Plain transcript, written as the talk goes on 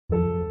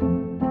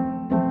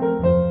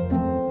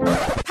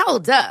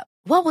Hold up.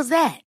 What was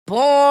that?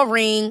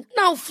 Boring.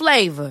 No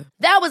flavor.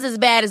 That was as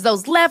bad as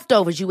those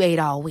leftovers you ate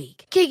all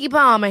week. Keke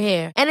Palmer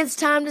here, and it's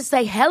time to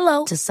say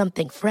hello to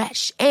something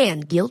fresh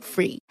and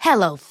guilt-free.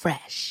 Hello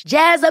Fresh.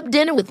 Jazz up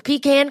dinner with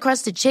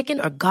pecan-crusted chicken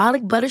or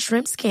garlic butter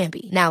shrimp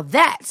scampi. Now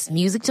that's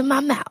music to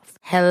my mouth.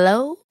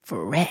 Hello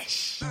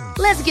Fresh.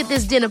 Let's get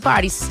this dinner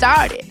party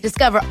started.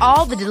 Discover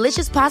all the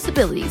delicious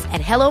possibilities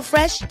at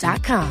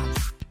hellofresh.com.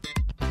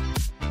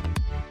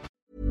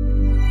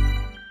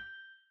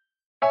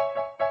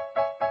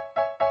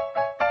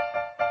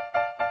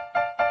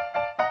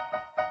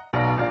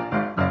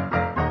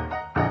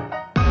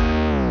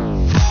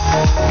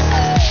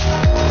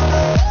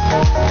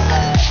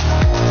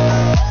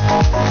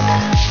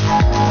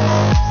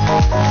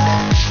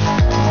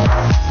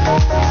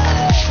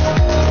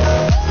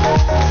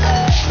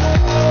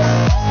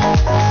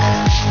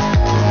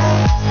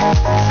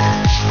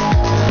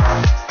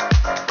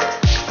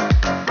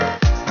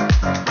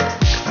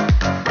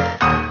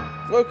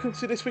 Welcome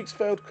to this week's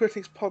Failed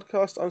Critics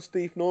podcast. I'm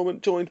Steve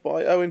Norman, joined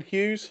by Owen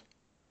Hughes.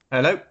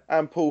 Hello.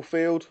 And Paul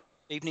Field.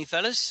 Evening,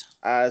 fellas.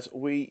 As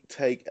we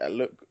take a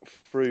look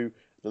through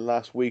the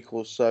last week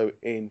or so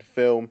in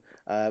film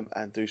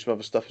and do some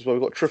other stuff as well.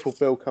 We've got Triple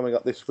Bill coming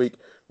up this week.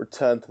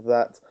 Return to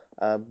that.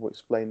 We'll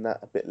explain that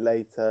a bit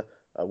later,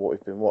 what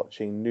we've been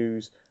watching,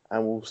 news,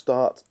 and we'll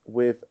start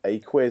with a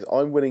quiz.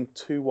 I'm winning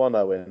 2-1,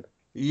 Owen.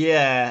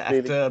 Yeah,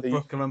 after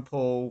Brooker and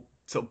Paul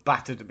sort of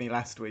battered me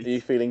last week. Are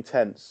you feeling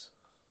tense?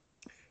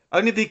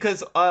 Only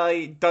because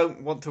I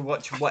don't want to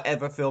watch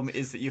whatever film it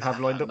is that you have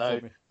lined up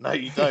for me. No,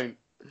 you don't.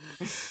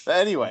 But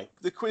anyway,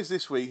 the quiz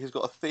this week has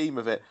got a theme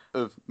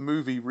of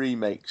movie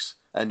remakes,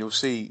 and you'll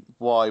see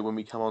why when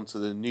we come on to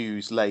the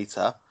news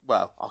later.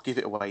 Well, I'll give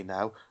it away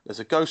now.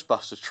 There's a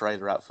Ghostbusters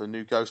trailer out for the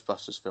new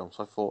Ghostbusters film,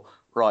 so I thought,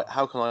 right,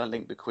 how can I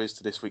link the quiz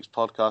to this week's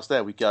podcast?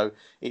 There we go,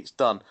 it's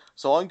done.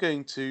 So I'm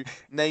going to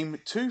name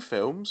 2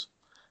 films,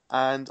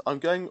 and I'm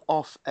going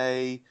off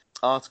a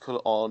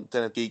article on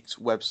Den of Geek's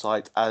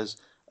website as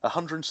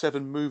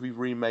 107 movie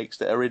remakes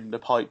that are in the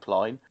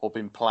pipeline or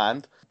been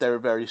planned. There are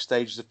various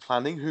stages of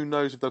planning. Who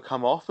knows if they'll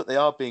come off, but they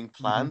are being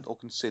planned or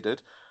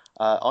considered.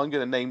 I'm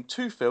going to name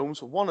 2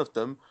 films. One of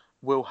them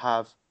will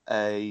have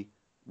a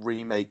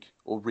remake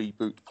or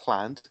reboot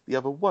planned. The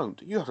other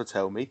won't. You have to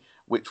tell me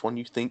which one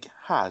you think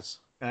has.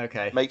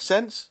 Okay. Make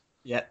sense?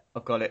 Yeah,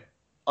 I've got it.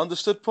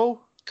 Understood,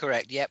 Paul?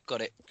 Correct, yep,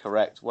 got it.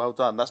 Correct. Well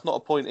done. That's not a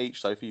point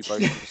each, though, for you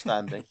both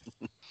understanding.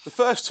 The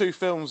first 2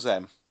 films,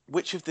 then.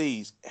 Which of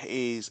these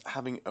is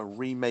having a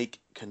remake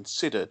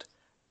considered?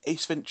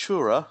 Ace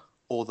Ventura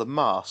or The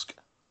Mask?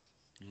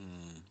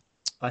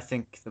 I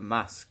think The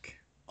Mask.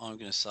 I'm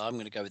going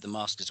to go with The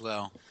Mask as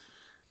well.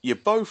 You're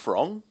both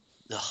wrong.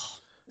 Ugh.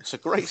 It's a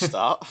great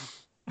start.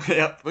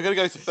 Yep. We're going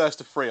to go to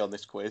first of 3 on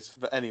this quiz.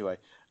 But anyway,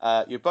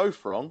 you're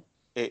both wrong.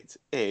 It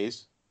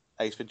is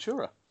Ace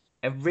Ventura.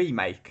 A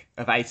remake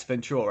of Ace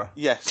Ventura.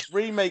 Yes,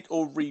 remake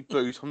or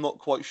reboot, I'm not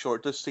quite sure.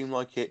 It does seem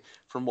like it,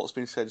 from what's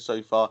been said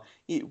so far,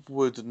 it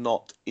would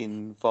not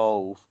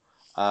involve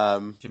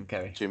Jim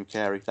Carrey. Jim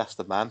Carrey, that's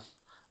the man.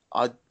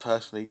 I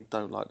personally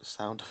don't like the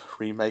sound of a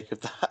remake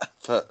of that,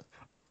 but...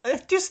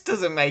 It just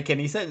doesn't make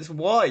any sense.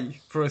 Why,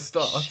 for a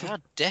start? How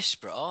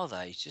desperate are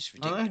they? It's just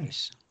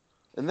ridiculous.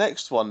 The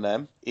next one,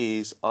 then,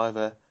 is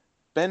either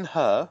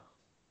Ben-Hur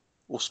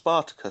or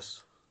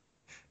Spartacus.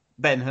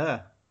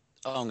 Ben-Hur.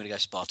 Oh, I'm going to go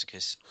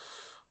Spartacus.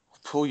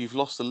 Paul, you've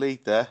lost the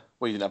lead there.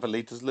 Well, you didn't have a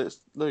lead to lose.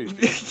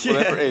 Yeah.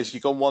 Whatever it is,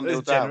 you've gone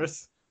 1-0 down.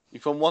 Generous.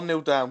 You've gone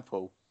 1-0 down,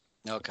 Paul.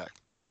 Okay.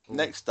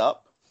 Next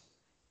up,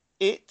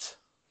 It,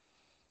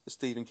 the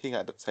Stephen King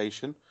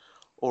adaptation,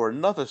 or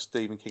another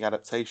Stephen King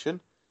adaptation,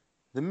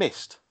 The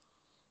Mist.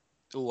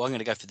 Oh, I'm going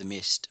to go for The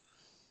Mist.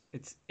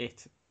 It's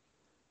It.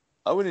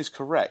 Owen is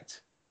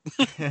correct.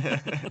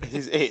 It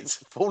is It.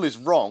 Paul is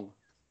wrong.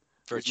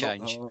 For a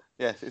change.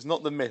 Yes, it's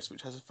not The Mist,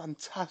 which has a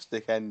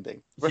fantastic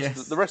ending.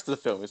 Yes. The rest of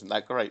the film isn't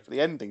that great, but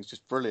the ending's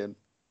just brilliant.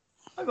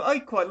 I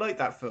quite like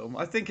that film.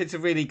 I think it's a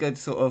really good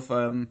sort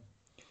of,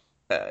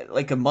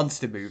 like a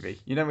monster movie.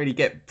 You don't really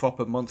get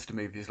proper monster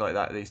movies like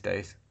that these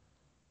days.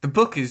 The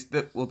book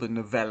or the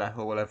novella,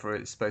 or whatever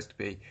it's supposed to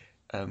be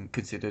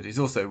considered, is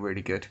also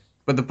really good.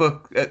 But the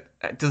book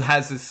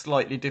has a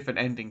slightly different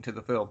ending to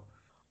the film.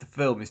 The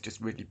film is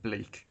just really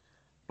bleak,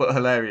 but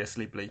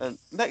hilariously bleak. And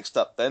next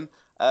up, then,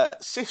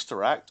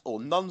 Sister Act or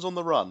Nuns on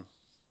the Run.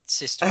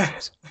 Sister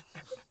Act.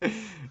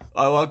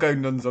 I'll go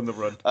Nuns on the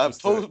Run.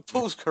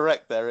 Paul's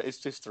correct there. It is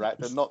Sister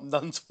Act and not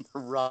Nuns on the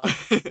Run.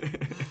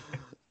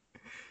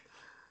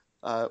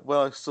 When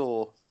I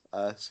saw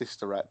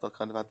Sister Act, I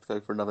kind of had to go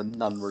for another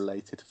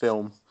nun-related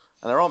film.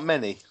 And there aren't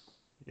many.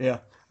 Yeah.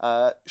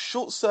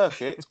 Short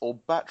Circuit or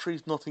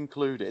Batteries Not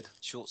Included?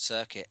 Short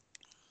Circuit.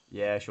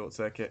 Yeah, Short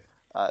Circuit.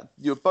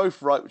 You're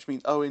both right, which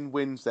means Owen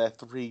wins there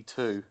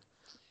 3-2.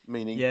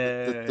 Meaning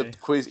the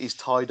quiz is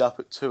tied up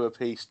at 2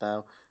 apiece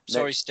now.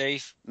 Sorry,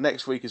 Steve.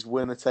 Next week is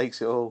winner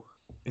takes it all.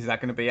 Is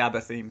that going to be ABBA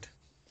themed?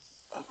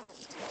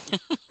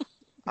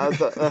 I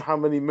don't know how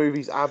many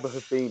movies ABBA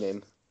have been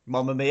in.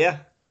 Mamma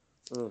Mia?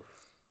 Oof.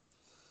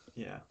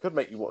 Yeah. Could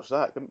make you watch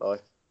that, couldn't I?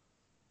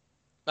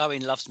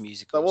 Owen loves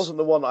musicals. That wasn't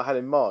the one I had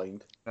in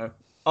mind. No.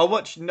 I'll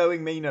watch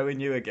Knowing Me, Knowing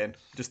You again.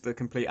 Just the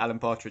complete Alan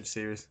Partridge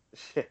series.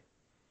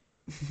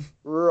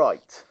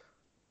 Right.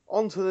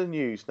 On to the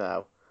news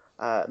now.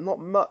 Not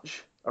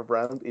much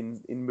around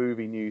in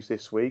movie news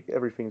this week.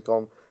 Everything's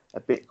gone a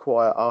bit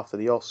quiet after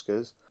the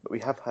Oscars, but we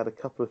have had a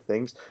couple of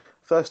things.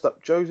 First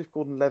up, Joseph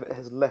Gordon-Levitt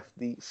has left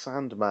the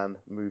Sandman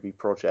movie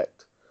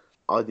project.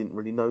 I didn't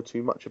really know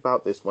too much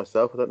about this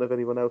myself. I don't know if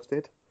anyone else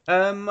did.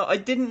 I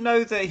didn't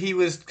know that he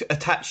was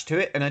attached to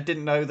it, and I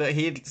didn't know that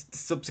he had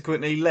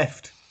subsequently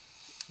left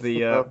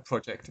the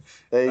project.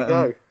 There you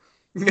go.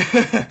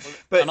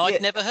 But and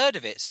I'd never heard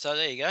of it, so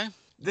there you go.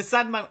 The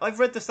Sandman. I've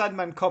read the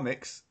Sandman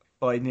comics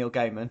by Neil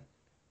Gaiman,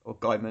 or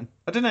Gaiman.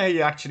 I don't know how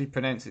you actually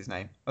pronounce his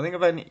name. I think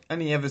I've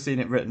only ever seen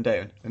it written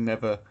down and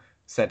never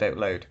said out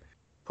loud.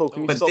 Paul,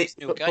 can you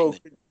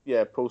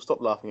stop? Paul, stop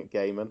laughing at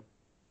Gaiman.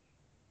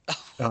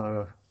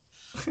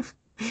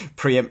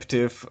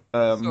 Preemptive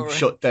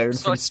shutdown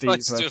from Steve. I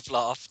was supposed to have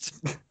laughed.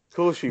 Of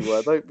course you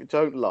were.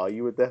 Don't lie.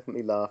 You were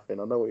definitely laughing.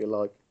 I know what you're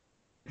like.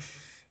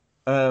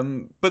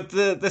 But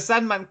the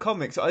Sandman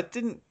comics, I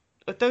don't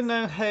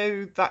know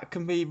how that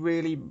can be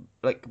really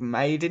like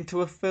made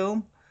into a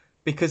film,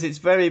 because it's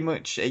very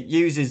much, it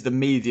uses the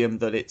medium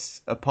that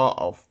it's a part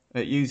of.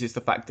 It uses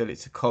the fact that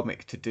it's a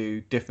comic to do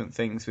different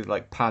things with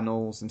like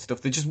panels and stuff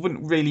that just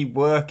wouldn't really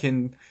work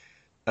in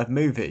a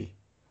movie.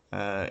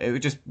 It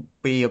would just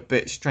be a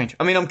bit strange.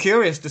 I mean, I'm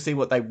curious to see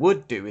what they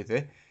would do with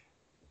it,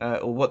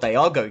 or what they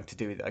are going to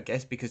do with it, I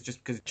guess, because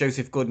just because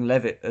Joseph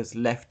Gordon-Levitt has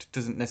left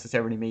doesn't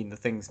necessarily mean the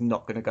thing's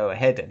not going to go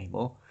ahead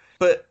anymore.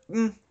 But,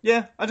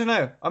 yeah, I don't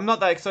know. I'm not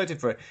that excited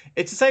for it.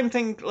 It's the same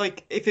thing,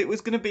 like, if it was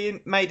going to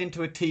be made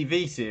into a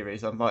TV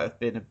series, I might have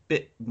been a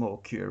bit more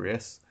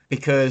curious,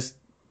 because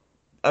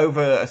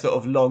over a sort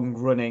of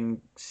long-running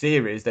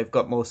series, they've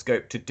got more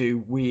scope to do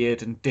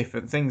weird and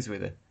different things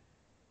with it.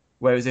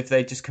 Whereas if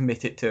they just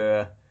commit it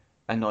to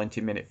a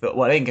 90-minute film,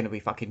 well, it ain't going to be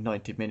fucking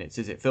 90 minutes,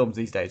 is it? Films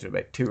these days are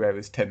about 2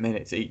 hours, 10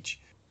 minutes each.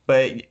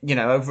 But, you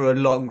know, over a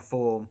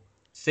long-form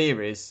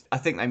series, I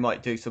think they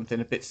might do something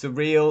a bit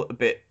surreal, a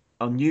bit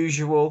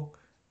unusual,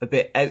 a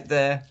bit out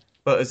there.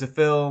 But as a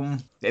film,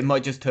 it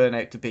might just turn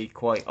out to be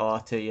quite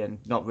arty and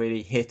not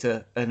really hit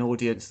an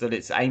audience that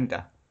it's aimed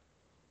at.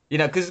 You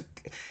know, because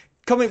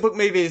comic book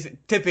movies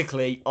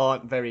typically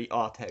aren't very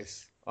art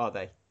house, are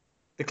they?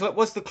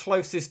 What's the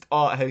closest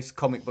art house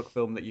comic book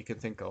film that you can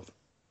think of?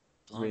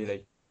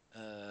 Really?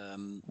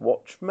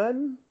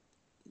 Watchmen?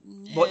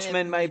 Yeah,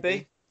 Watchmen,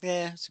 maybe?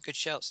 Yeah, it's a good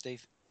shout,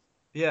 Steve.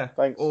 Yeah.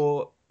 Thanks.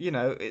 Or, you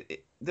know,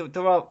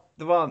 there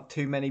aren't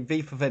too many.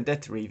 V for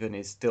Vendetta even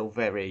is still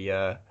very,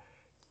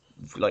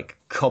 like,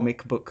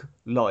 comic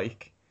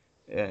book-like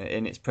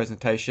in its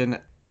presentation.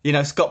 You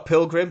know, Scott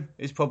Pilgrim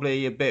is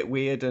probably a bit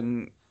weird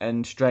and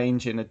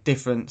strange in a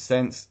different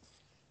sense.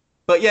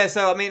 But yeah,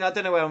 so I mean, I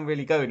don't know where I'm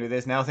really going with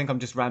this now. I think I'm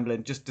just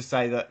rambling just to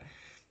say that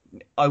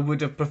I would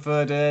have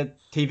preferred a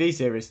TV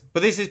series.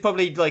 But this is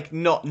probably like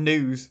not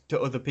news to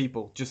other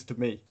people, just to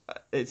me.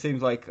 It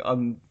seems like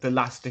I'm the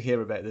last to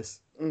hear about this.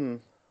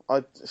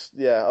 I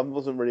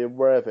wasn't really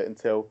aware of it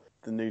until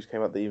the news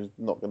came out that he was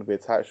not going to be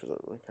attached. I was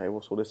like, okay,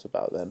 what's all this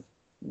about then?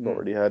 Not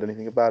really heard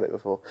anything about it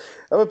before.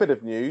 A bit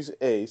of news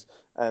is,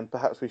 and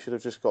perhaps we should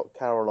have just got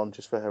Carol on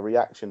just for her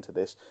reaction to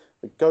this,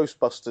 the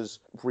Ghostbusters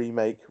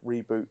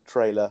reboot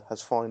trailer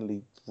has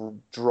finally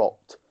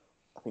dropped.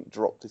 I think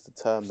dropped is the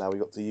term now we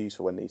got to use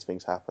for when these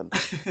things happen.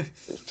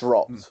 It's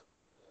dropped.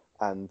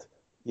 And,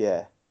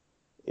 yeah,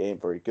 it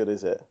ain't very good,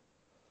 is it?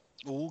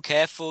 Oh,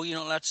 careful. You're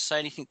not allowed to say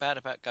anything bad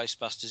about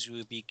Ghostbusters. You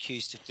will be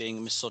accused of being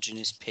a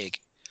misogynist pig.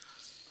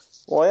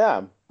 Well, I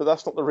am, but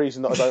that's not the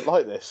reason that I don't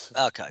like this.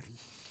 Okay.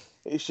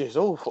 It's just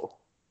awful.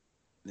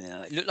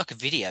 Yeah, it looked like a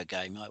video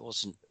game. It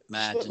wasn't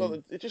mad.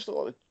 It just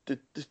looked like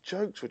the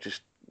jokes were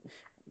just...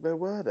 Where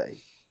were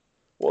they?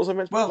 What was I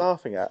meant to be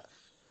laughing at?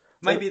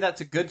 Maybe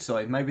that's a good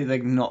sign. Maybe they're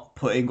not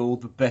putting all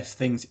the best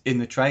things in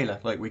the trailer,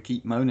 like we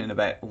keep moaning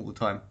about all the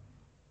time.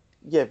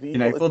 Yeah, but you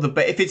know,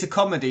 if it's a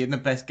comedy and the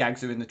best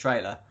gags are in the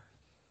trailer,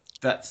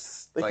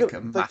 that's like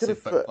a massive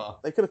faux pas.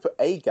 They could have put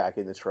a gag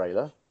in the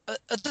trailer. Are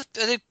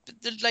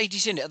the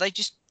ladies in it, are they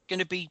just going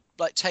to be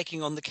like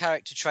taking on the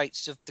character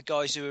traits of the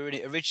guys who were in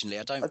it originally?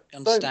 I don't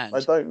understand.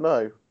 I don't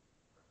know.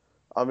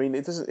 I mean,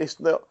 it doesn't. It's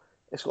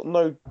got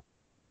no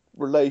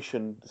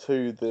relation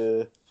to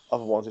the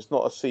other ones. It's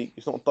not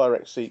a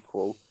direct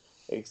sequel.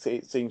 It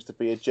seems to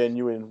be a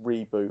genuine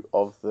reboot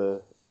of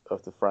the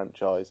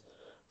franchise.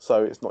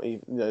 So it's not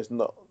even. It's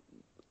not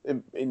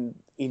in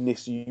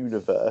this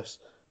universe.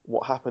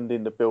 What happened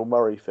in the Bill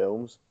Murray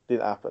films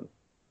didn't happen.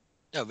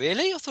 Oh,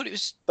 really? I thought it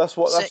was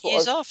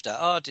years after.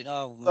 Oh, I didn't.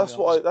 Oh, that's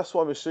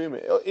what I'm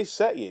assuming. It's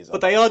set years after.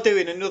 But they are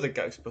doing another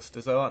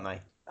Ghostbusters, though, aren't they?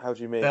 How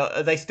do you mean?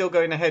 Are they still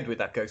going ahead with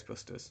that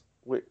Ghostbusters?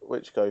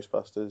 Which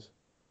Ghostbusters?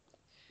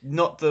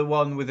 Not the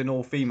one with an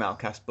all-female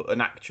cast, but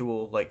an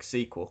actual like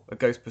sequel, a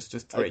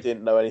Ghostbusters 3. I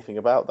didn't know anything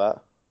about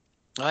that.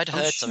 I'd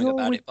heard something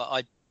about it, but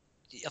I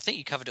think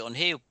you covered it on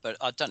here, but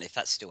I don't know if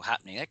that's still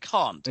happening. It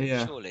can't,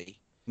 surely.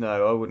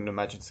 No, I wouldn't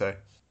imagine so.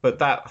 But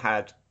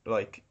that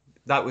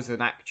was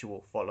an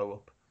actual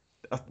follow-up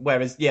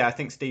Whereas, yeah, I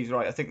think Steve's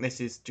right. I think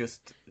this is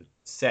just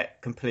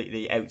set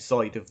completely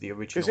outside of the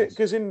originals.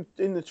 Because in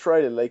the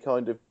trailer they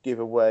kind of give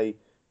away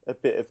a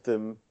bit of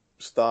them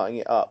starting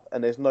it up,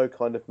 and there's no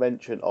kind of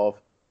mention of,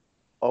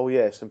 oh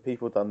yeah, some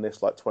people done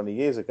this like 20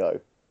 years ago,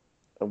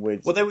 and we're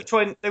Well, they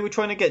were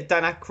trying to get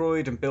Dan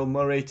Aykroyd and Bill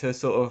Murray to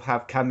sort of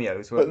have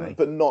cameos, weren't they?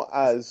 but not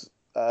as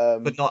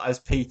But not as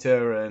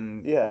Peter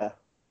and the yeah.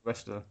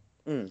 rest of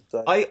them.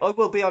 So. I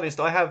will be honest,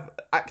 I have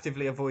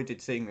actively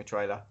avoided seeing the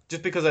trailer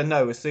just because I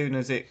know as soon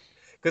as it,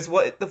 because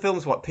the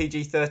film's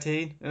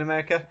PG-13 in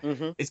America.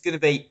 Mm-hmm. It's going to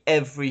be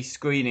every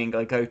screening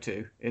I go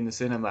to in the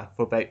cinema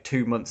for about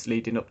 2 months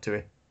leading up to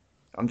it.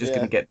 I'm just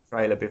going to get the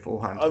trailer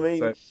beforehand.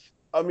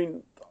 I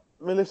mean,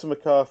 Melissa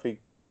McCarthy,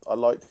 I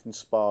liked in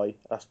Spy.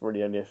 That's really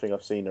the only thing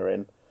I've seen her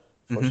in.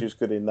 I thought she was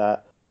good in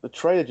that. The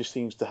trailer just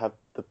seems to have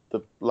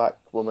the black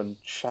woman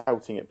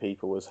shouting at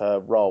people as her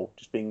role,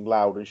 just being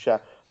loud and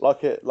shout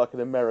like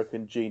an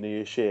American Gina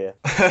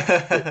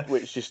Yashir,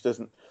 which just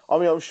doesn't. I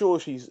mean, I'm sure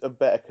she's a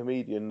better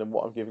comedian than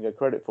what I'm giving her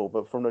credit for,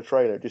 but from the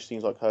trailer, it just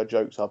seems like her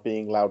jokes are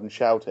being loud and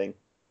shouting.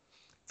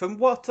 From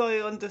what I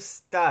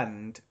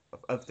understand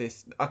of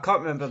this, I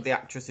can't remember the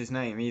actress's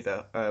name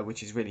either,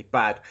 which is really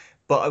bad.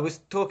 But I was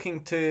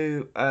talking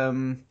to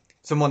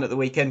someone at the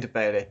weekend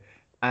about it,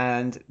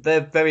 and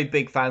they're very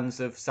big fans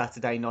of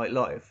Saturday Night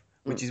Live,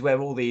 which is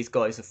where all these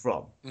guys are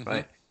from,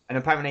 right? And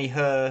apparently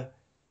her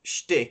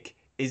shtick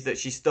is that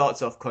she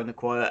starts off kind of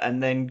quiet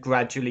and then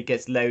gradually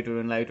gets louder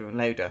and louder and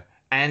louder.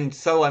 And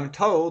so I'm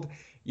told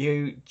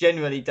you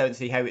generally don't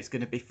see how it's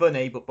going to be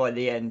funny, but by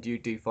the end you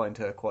do find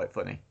her quite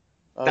funny.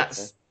 Okay.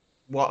 That's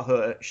what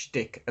her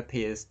shtick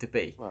appears to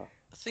be. Wow.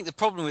 I think the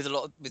problem with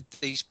with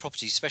these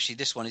properties, especially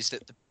this one, is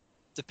that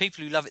the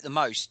people who love it the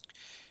most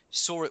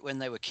saw it when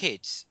they were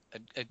kids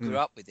and grew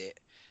up with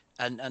it,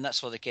 and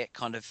that's why they get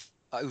kind of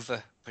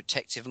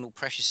overprotective and all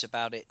precious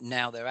about it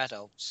now they're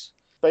adults.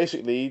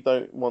 Basically, you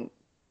don't want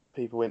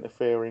people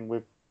interfering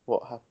with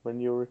what happened when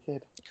you were a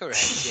kid.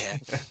 Correct, yeah.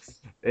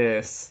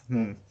 Yes.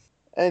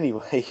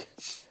 Anyway,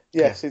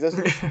 yes, it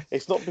doesn't.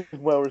 It's not been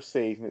well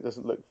received, and it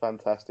doesn't look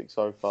fantastic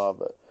so far.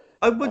 But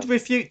I would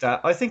refute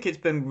that. I think it's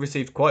been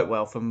received quite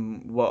well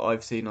from what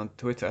I've seen on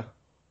Twitter.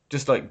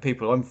 Just like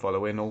people I'm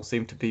following all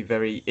seem to be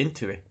very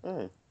into it.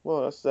 Oh,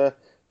 well, that's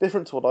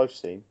different to what I've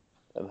seen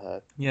and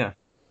heard. Yeah.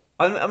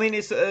 I mean,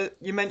 it's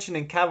you're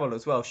mentioning Carol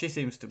as well. She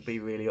seems to be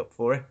really up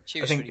for it.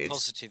 She was really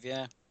positive,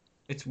 yeah.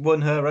 It's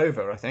won her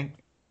over, I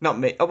think. Not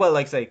me. Oh, well,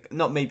 like I say,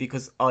 not me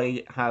because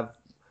I have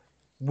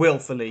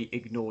willfully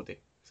ignored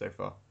it so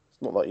far.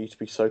 It's not like you to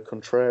be so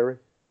contrary.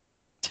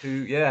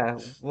 Yeah,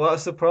 what a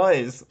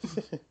surprise.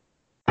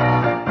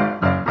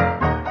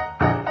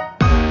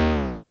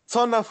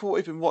 Time now for what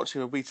we've been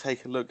watching, and we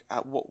take a look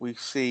at what we've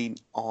seen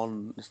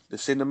on the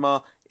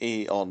cinema,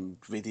 on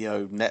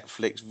video,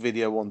 Netflix,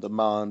 video on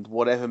demand,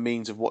 whatever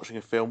means of watching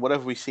a film,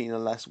 whatever we've seen in the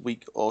last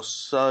week or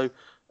so.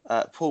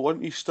 Paul, why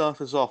don't you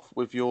start us off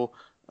with your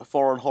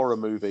foreign horror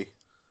movie?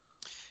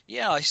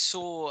 Yeah, I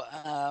saw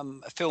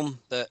a film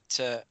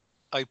that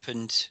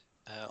opened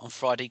on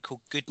Friday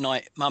called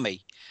Goodnight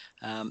Mummy.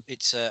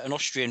 It's an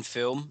Austrian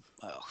film.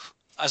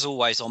 As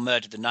always, I'll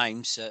murder the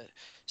names.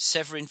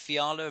 Severin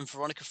Fiala and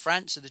Veronica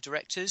Frantz are the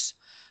directors.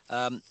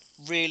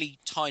 Really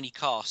tiny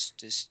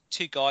cast. There's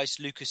two guys,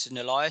 Lucas and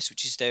Elias,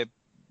 which is their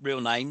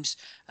real names,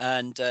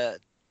 and the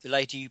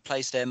lady who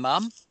plays their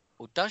mum,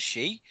 or does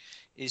she,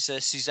 is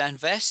Suzanne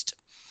Vest.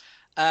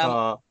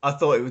 I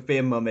thought it would be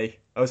a mummy.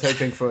 I was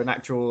hoping for an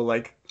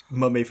actual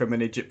mummy from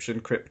an Egyptian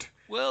crypt.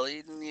 Well,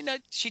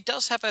 she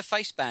does have her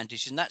face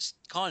bandaged, and that's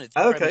kind of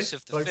the premise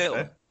of the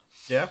film.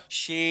 Yeah.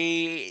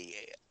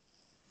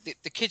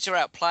 The kids are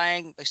out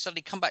playing. They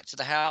suddenly come back to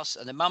the house,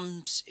 and the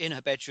mum's in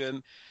her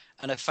bedroom,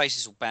 and her face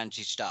is all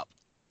bandaged up.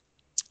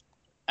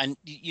 And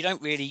you don't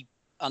really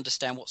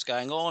understand what's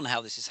going on,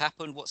 how this has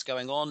happened, what's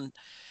going on.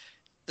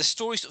 The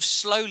story sort of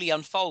slowly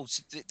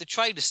unfolds. The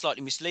trailer's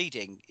slightly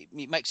misleading.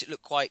 It makes it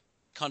look quite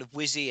kind of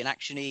whizzy and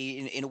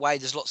actiony in a way.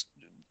 There's lots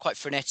quite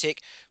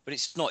frenetic, but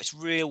it's not. It's a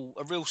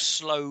real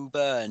slow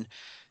burn.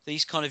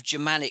 These kind of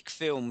Germanic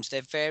films,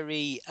 they're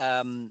very.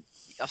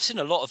 I've seen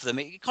a lot of them.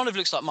 It kind of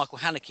looks like Michael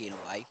Haneke in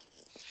a way.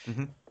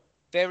 Mm-hmm.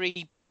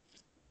 Very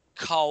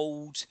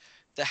cold.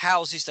 The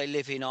houses they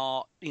live in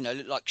are,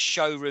 look like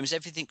showrooms.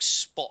 Everything's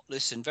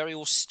spotless and very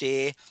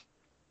austere.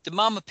 The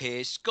mum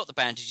appears, got the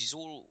bandages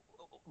all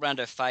around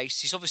her face.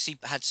 She's obviously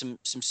had some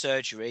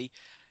surgery.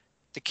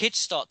 The kids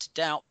start to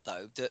doubt,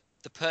 though, that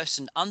the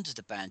person under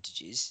the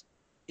bandages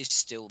is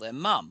still their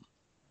mum.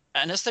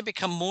 And as they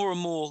become more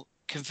and more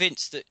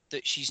convinced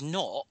that she's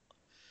not,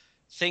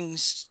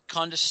 things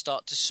kind of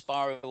start to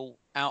spiral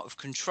out of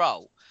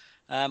control.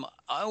 I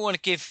don't want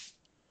to give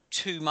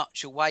too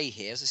much away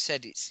here. As I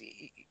said,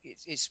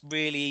 it's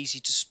really easy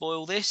to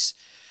spoil this.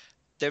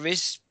 There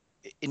is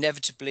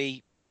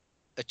inevitably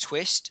a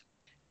twist.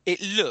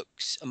 It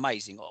looks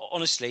amazing.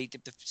 Honestly,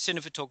 the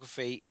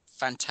cinematography,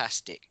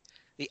 fantastic.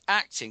 The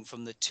acting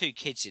from the two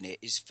kids in it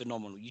is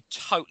phenomenal. You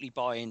totally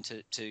buy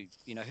into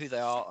who they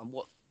are and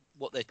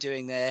what they're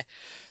doing there,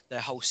 their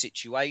whole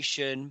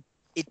situation.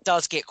 it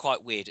does get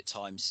quite weird at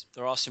times.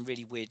 There are some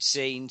really weird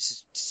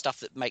scenes, stuff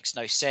that makes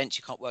no sense.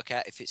 You can't work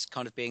out if it's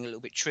kind of being a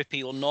little bit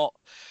trippy or not.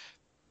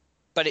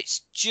 But it's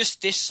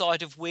just this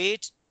side of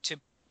weird to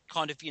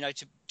kind of,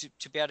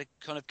 to be able to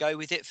kind of go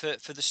with it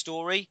for the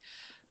story.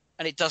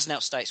 And it doesn't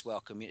outstay its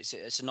welcome.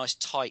 It's a nice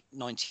tight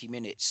 90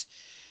 minutes.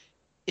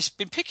 It's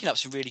been picking up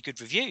some really good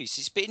reviews.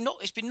 It's been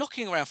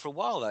knocking around for a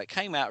while though. It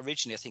came out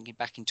originally, I think,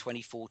 back in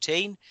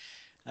 2014.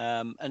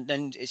 And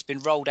then it's been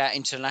rolled out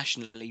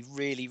internationally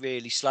really,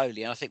 really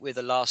slowly. And I think we're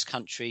the last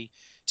country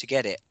to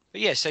get it.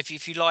 But yeah, so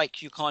if you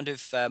like, you kind of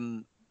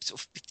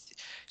sort of,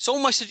 it's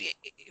almost, it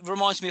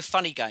reminds me of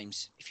Funny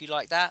Games. If you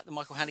like that, the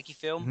Michael Haneke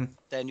film,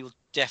 then you'll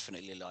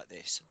definitely like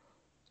this.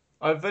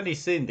 I've only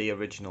seen the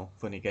original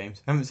Funny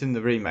Games. I haven't seen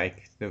the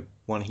remake, the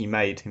one he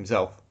made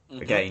himself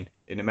again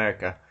in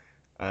America.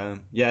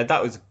 Yeah,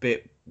 that was a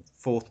bit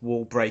fourth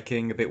wall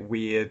breaking, a bit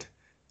weird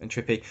and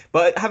trippy.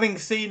 But having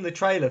seen the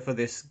trailer for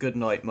this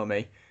Goodnight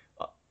Mummy,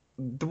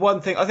 the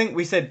one thing I think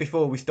we said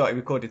before we started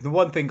recording, the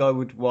one thing I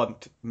would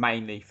want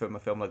mainly from a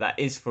film like that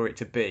is for it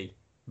to be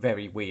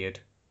very weird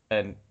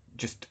and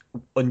just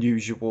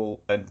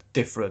unusual and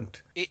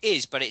different. It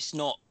is, but it's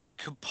not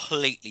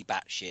completely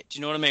batshit. Do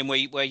you know what I mean?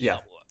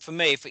 For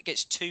me, if it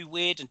gets too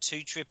weird and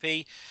too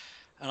trippy,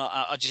 and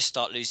I just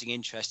start losing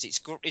interest.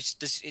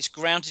 It's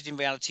grounded in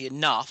reality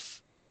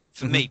enough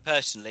for me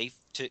personally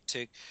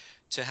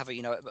to have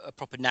a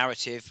proper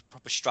narrative,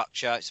 proper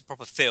structure. It's a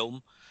proper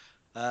film,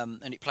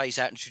 and it plays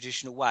out in a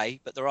traditional way.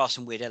 But there are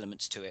some weird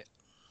elements to it.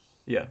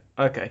 Yeah.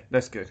 Okay,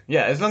 that's good.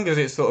 Yeah, as long as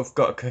it's sort of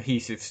got a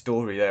cohesive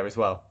story there as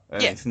well.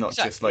 It's not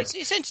exactly. just like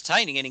it's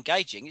entertaining and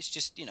engaging. It's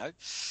just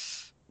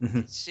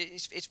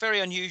it's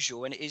very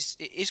unusual and it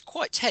is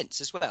quite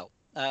tense as well.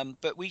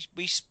 But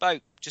we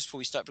spoke just before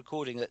we started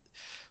recording that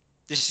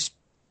this is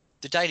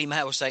the Daily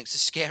Mail was saying it's the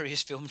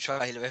scariest film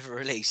trailer ever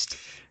released.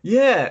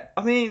 Yeah,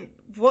 I mean,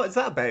 what is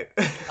that about?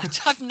 I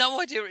have no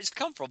idea where it's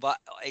come from, but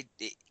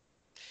it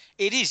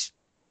is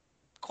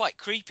quite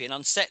creepy and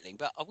unsettling.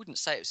 But I wouldn't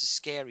say it was the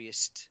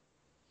scariest.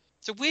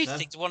 It's a weird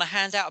thing to want to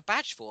hand out a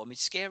badge for. I mean,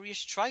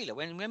 scariest trailer.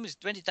 When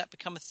did that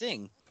become a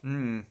thing?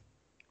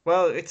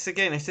 Well, it's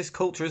this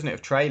culture, isn't it,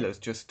 of trailers?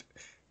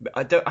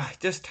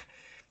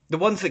 The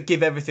ones that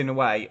give everything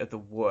away are the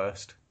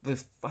worst. The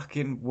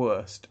fucking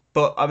worst.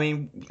 But, I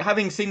mean,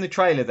 having seen the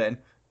trailer then,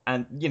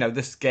 and,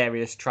 the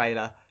scariest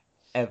trailer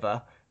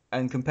ever,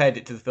 and compared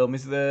it to the film,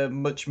 is there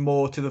much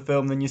more to the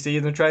film than you see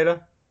in the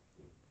trailer?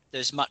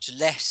 There's much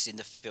less in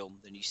the film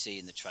than you see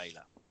in the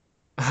trailer.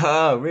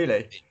 Oh,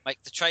 really?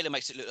 The trailer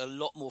makes it look a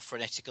lot more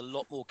frenetic, a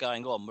lot more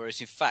going on,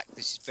 whereas in fact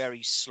this is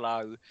very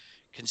slow,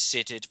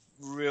 considered,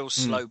 real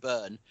slow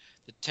burn.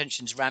 The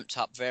tension's ramped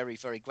up very,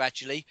 very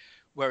gradually,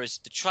 whereas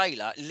the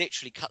trailer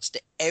literally cuts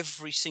to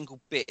every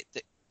single bit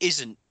that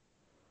isn't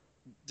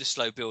the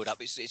slow build up.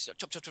 It's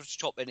chop, chop, chop,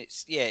 chop, and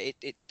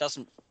it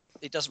doesn't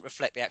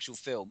reflect the actual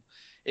film.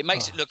 It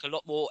makes it look a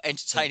lot more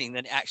entertaining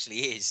than it actually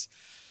is.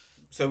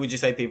 So would you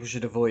say people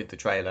should avoid the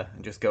trailer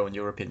and just go on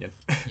your opinion?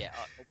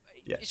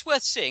 Yeah, it's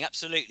worth seeing,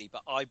 absolutely,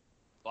 but I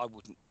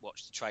wouldn't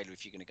watch the trailer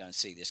if you're going to go and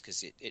see this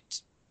because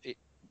it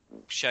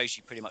shows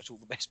you pretty much all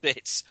the best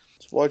bits.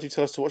 Why did you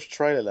tell us to watch the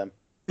trailer then?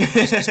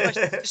 It's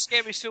the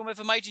scariest film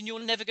ever made, and you're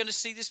never going to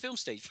see this film,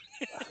 Steve.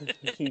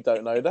 You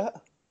don't know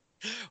that.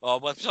 Oh, well,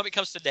 by the time it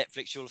comes to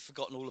Netflix, you'll have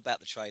forgotten all about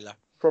the trailer.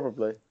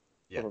 Probably.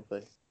 Yeah.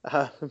 Probably.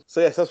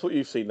 So yes, that's what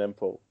you've seen then,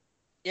 Paul.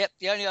 Yep.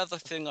 The only other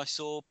thing I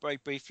saw very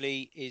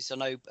briefly is I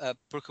know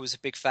Brooker was a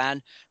big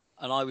fan,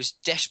 and I was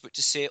desperate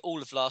to see it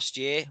all of last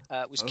year.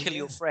 Was Kill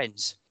Your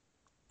Friends.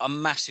 I'm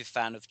a massive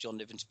fan of John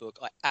Niven's book.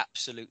 I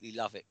absolutely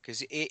love it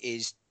because it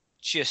is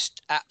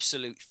just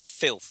absolute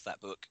filth, that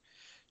book.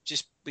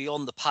 Just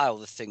beyond the pale,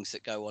 the things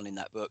that go on in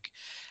that book.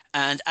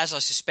 And as I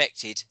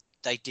suspected,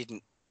 they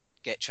didn't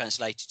get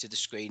translated to the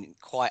screen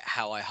quite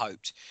how I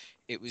hoped.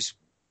 It was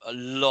a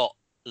lot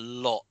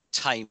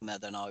tamer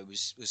than I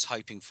was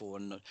hoping for.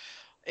 And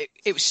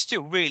it was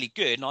still really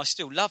good and I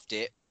still loved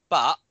it.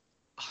 But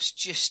I was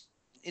just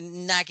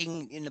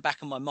nagging in the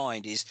back of my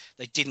mind is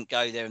they didn't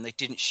go there and they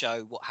didn't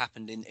show what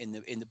happened in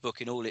the book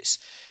in all its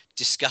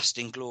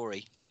disgusting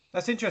glory.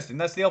 That's interesting.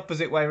 That's the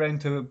opposite way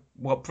around to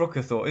what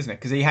Brooker thought, isn't it?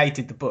 Because he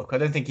hated the book. I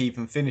don't think he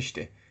even finished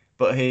it,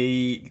 but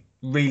he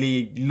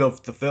really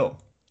loved the film.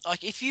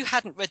 Like, if you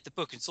hadn't read the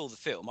book and saw the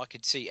film, I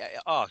could see,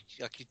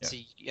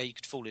 see, you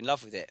could fall in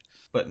love with it.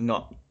 But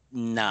not.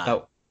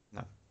 No.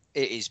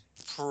 It is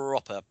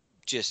proper,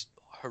 just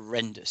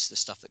horrendous, the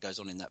stuff that goes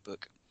on in that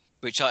book.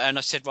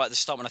 I said right at the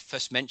start when I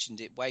first mentioned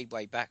it way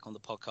back on the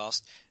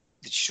podcast,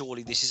 that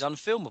surely this is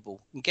unfilmable.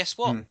 And guess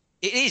what?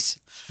 It is.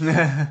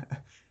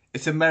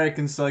 It's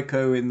American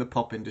Psycho in the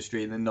pop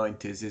industry in the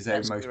 90s is how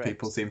That's most correct.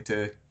 people seem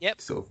to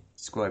sort of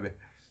describe it.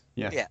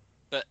 Yeah,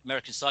 but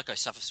American Psycho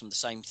suffers from the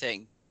same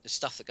thing. The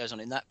stuff that goes on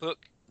in that book,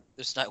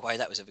 there's no way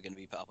that was ever going to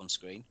be put up on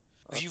screen.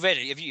 Have you read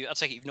it? I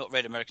take it you've not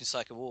read American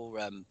Psycho or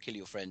Kill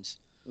Your Friends?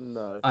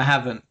 No. I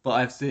haven't, but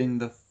I've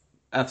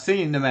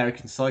seen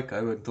American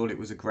Psycho and thought it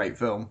was a great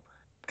film.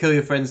 Kill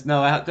Your Friends,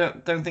 no, I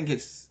don't think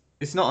it's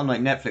not on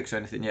like Netflix or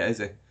anything yet, is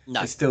it?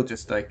 No. It's still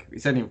just like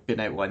it's only been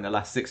out in the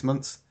last 6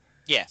 months.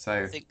 Yeah. So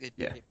I think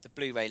yeah, the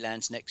Blu-ray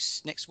lands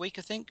next week.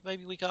 I think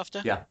maybe week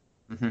after. yeah.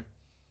 hmm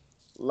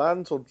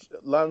Lands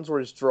or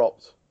is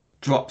dropped.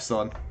 Drops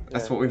on.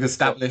 That's Yeah, what we've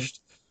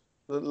established.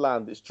 The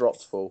land is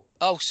dropped full.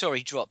 Oh,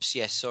 sorry, drops.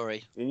 Yes,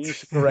 sorry. You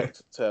use the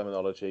correct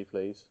terminology,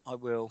 please. I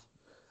will.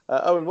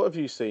 Owen, what have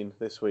you seen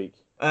this week?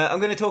 I'm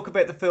going to talk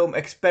about the film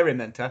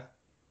Experimenter,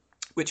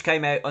 which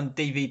came out on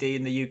DVD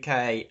in the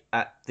UK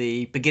at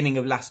the beginning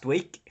of last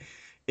week.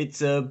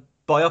 It's a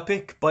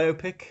biopic,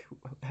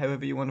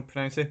 however you want to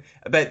pronounce it,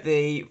 about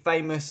the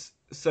famous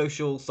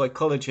social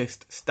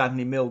psychologist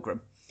Stanley Milgram,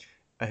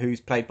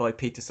 who's played by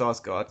Peter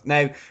Sarsgaard.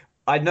 Now,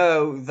 I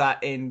know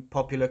that in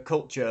popular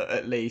culture,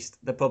 at least,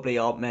 there probably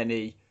aren't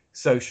many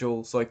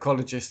social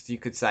psychologists you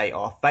could say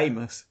are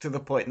famous to the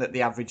point that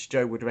the average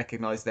Joe would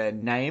recognise their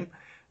name.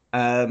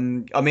 I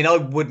mean, I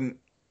wouldn't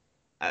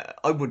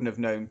have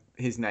known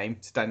his name,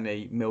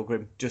 Stanley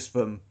Milgram, just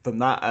from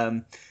that.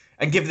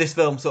 And give this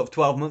film sort of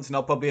 12 months and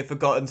I'll probably have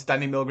forgotten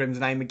Stanley Milgram's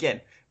name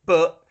again.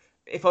 But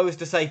if I was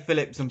to say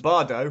Philip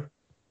Zimbardo,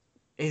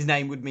 his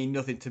name would mean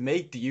nothing to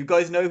me. Do you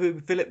guys know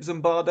who Philip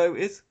Zimbardo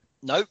is?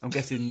 No. I'm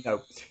guessing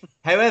no.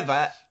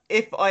 However,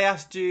 if I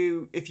asked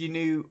you if you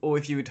knew or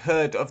if you had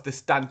heard of the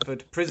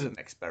Stanford Prison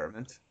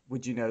Experiment,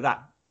 would you know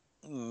that?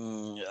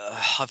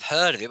 I've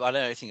heard of it, but I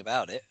don't know anything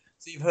about it.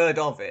 So you've heard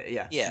of it,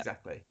 yeah,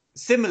 exactly.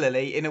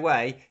 Similarly, in a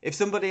way, if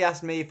somebody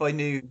asked me if I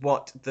knew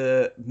what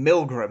the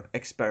Milgram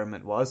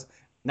experiment was,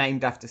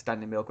 named after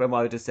Stanley Milgram,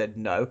 I would have said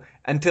no,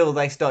 until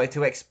they started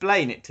to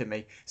explain it to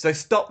me. So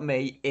stop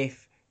me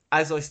if,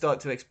 as I start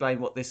to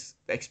explain what this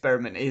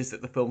experiment is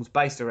that the film's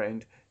based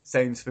around,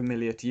 sounds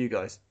familiar to you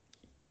guys.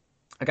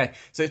 Okay,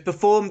 so it's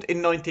performed in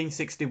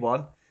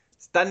 1961.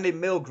 Stanley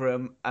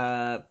Milgram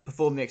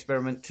performed the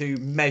experiment to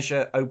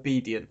measure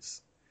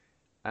obedience.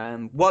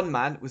 One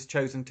man was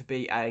chosen to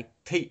be a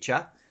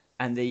teacher,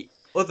 and the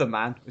other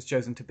man was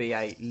chosen to be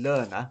a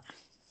learner.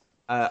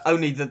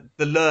 Only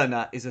the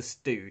learner is a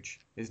stooge.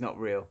 He's not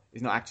real.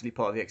 He's not actually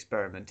part of the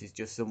experiment. He's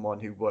just someone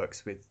who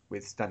works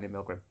with Stanley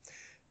Milgram.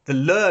 The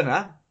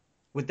learner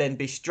would then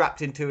be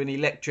strapped into an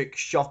electric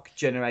shock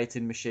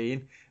generating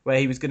machine where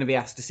he was going to be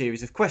asked a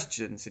series of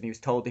questions, and he was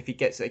told if he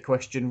gets a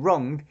question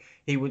wrong,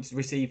 he would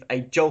receive a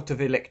jolt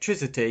of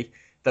electricity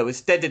that would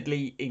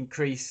steadily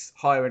increase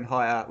higher and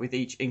higher with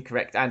each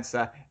incorrect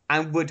answer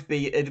and would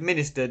be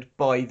administered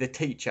by the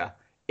teacher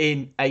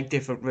in a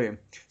different room.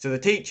 So the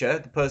teacher,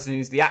 the person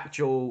who's the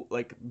actual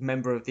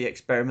member of the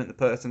experiment, the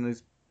person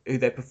who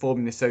they're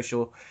performing the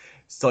social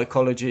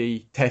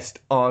psychology test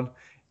on,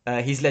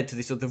 he's led to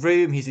this other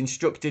room. He's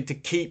instructed to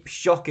keep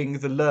shocking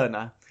the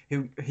learner,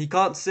 who he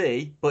can't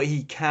see, but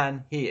he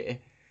can hear.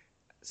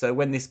 So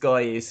when this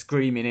guy is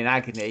screaming in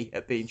agony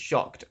at being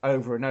shocked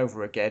over and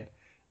over again,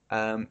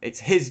 it's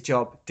his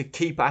job to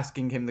keep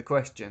asking him the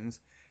questions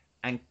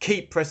and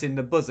keep pressing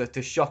the buzzer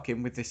to shock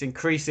him with this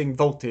increasing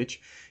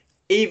voltage,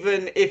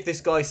 even if this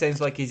guy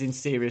sounds like he's in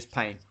serious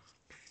pain.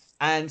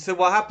 And so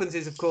what happens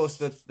is, of course,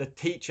 the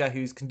teacher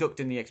who's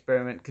conducting the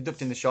experiment,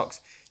 conducting the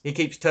shocks, he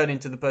keeps turning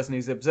to the person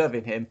who's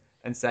observing him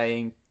and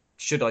saying,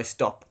 should I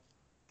stop?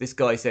 This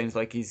guy sounds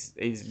like he's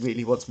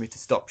really wants me to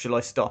stop. Shall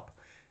I stop?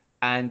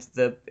 And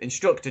the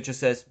instructor just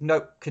says,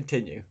 no,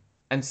 continue.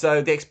 And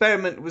so the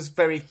experiment was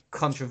very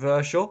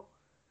controversial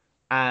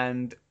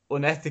and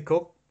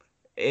unethical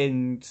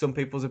in some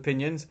people's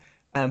opinions.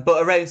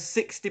 But around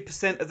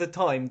 60% of the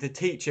time, the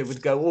teacher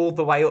would go all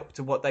the way up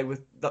to what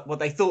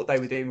they thought they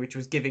were doing, which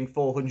was giving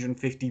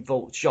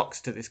 450-volt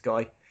shocks to this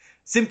guy,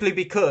 simply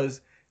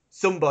because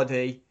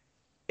somebody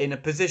in a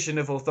position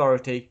of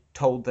authority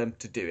told them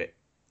to do it.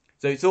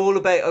 So it's all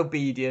about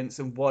obedience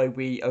and why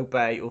we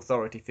obey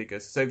authority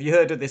figures. So have you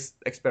heard of this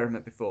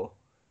experiment before?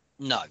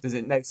 No. Does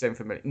it now sound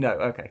familiar? No,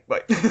 okay,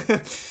 right.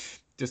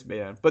 Just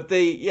me. But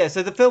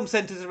so the film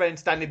centres around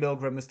Stanley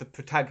Milgram as the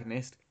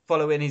protagonist,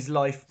 following his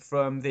life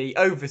from the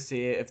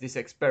overseer of this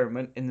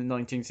experiment in the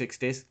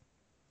 1960s,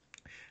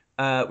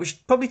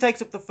 which probably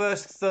takes up the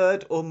first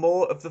third or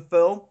more of the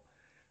film.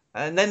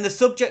 And then the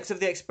subjects of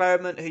the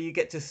experiment, who you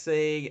get to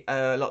see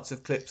lots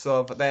of clips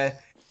of,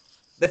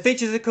 there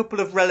features a couple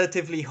of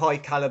relatively high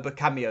caliber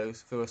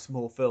cameos for a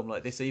small film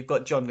like this. So you've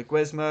got John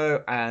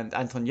Leguizamo and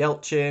Anton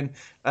Yelchin,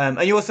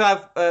 and you also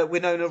have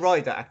Winona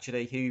Ryder,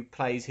 actually, who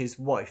plays his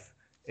wife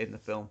in the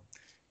film,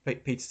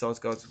 Peter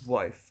Sarsgaard's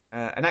wife.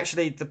 And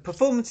actually, the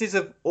performances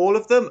of all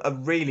of them are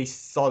really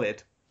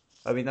solid.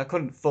 I mean, I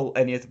couldn't fault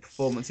any of the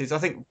performances. I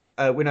think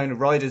Winona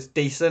Ryder's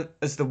decent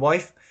as the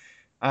wife.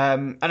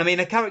 And I mean,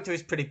 her character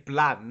is pretty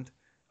bland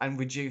and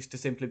reduced to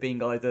simply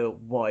being either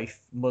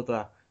wife,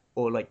 mother,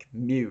 or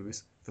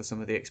muse for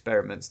some of the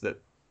experiments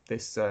that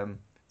this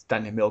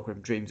Stanley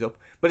Milgram dreams up.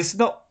 But it's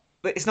not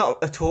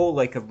at all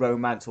like a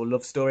romance or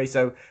love story.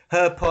 So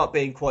her part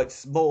being quite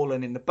small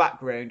and in the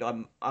background,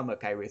 I'm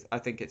okay with. I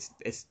think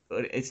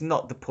it's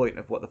not the point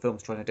of what the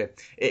film's trying to do.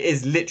 It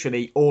is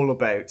literally all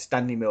about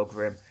Stanley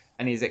Milgram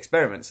and his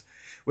experiments,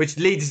 which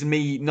leads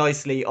me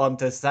nicely on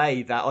to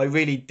say that I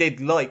really did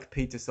like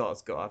Peter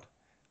Sarsgaard.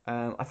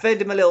 I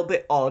found him a little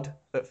bit odd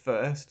at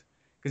first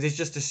because he's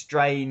just a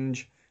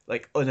strange,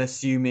 like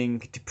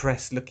unassuming,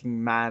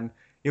 depressed-looking man.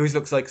 He always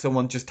looks like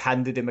someone just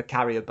handed him a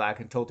carrier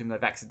bag and told him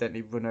they've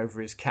accidentally run over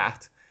his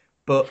cat.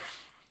 But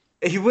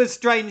he was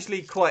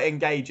strangely quite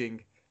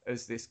engaging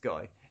as this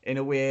guy in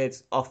a weird,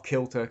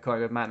 off-kilter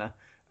kind of manner.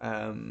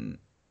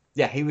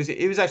 Yeah, he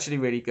was actually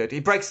really good. He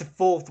breaks the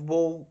fourth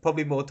wall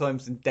probably more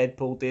times than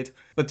Deadpool did.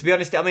 But to be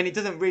honest, I mean, it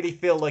doesn't really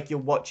feel like you're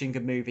watching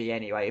a movie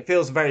anyway. It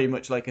feels very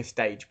much like a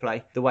stage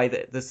play. The way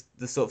that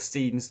the sort of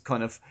scenes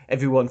kind of,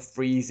 everyone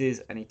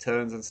freezes and he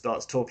turns and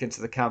starts talking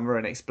to the camera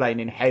and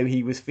explaining how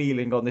he was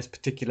feeling on this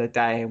particular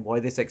day and why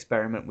this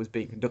experiment was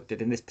being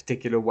conducted in this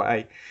particular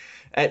way,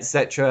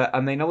 etc. I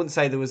mean, I wouldn't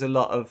say there was a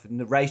lot of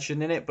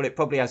narration in it, but it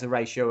probably has a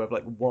ratio of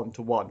like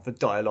 1-to-1 for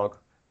dialogue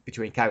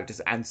between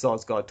characters and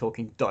Sarsgaard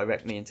talking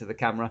directly into the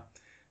camera.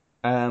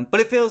 But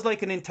it feels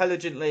like an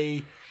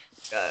intelligently,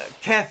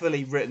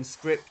 carefully written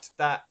script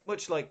that,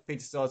 much like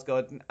Peter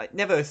Sarsgaard,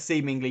 never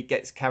seemingly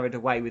gets carried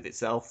away with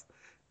itself.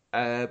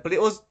 But it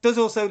does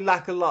also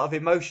lack a lot of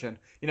emotion.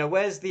 You know,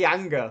 where's the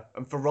anger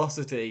and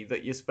ferocity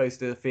that you're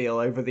supposed to feel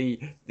over the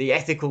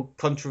ethical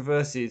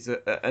controversies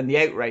and the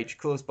outrage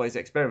caused by his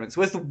experiments?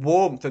 Where's the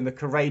warmth and the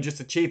courageous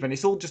achievement?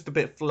 It's all just a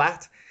bit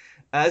flat.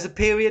 As a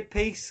period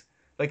piece,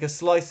 like a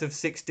slice of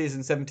 60s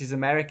and 70s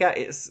America,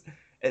 it's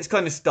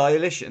kind of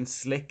stylish and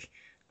slick.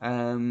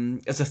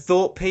 As a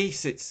thought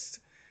piece, it's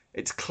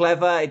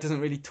clever. It doesn't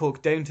really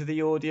talk down to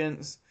the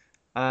audience.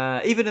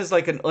 Even as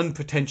like an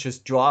unpretentious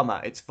drama,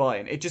 it's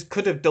fine. It just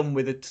could have done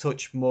with a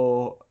touch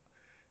more,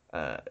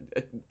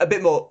 a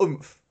bit more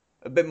oomph,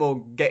 a bit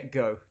more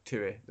get-go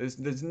to it.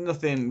 There's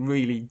nothing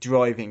really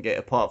driving it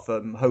apart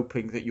from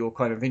hoping that you're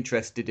kind of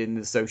interested in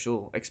the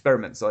social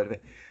experiment side of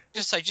it.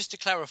 Just to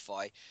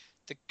clarify,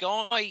 the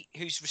guy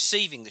who's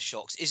receiving the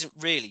shocks isn't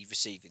really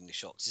receiving the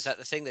shocks. Is that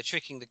the thing? They're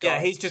tricking the guy.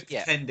 Yeah, he's just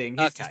pretending.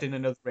 He's just in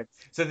another room.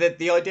 So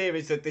the idea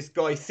is that this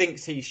guy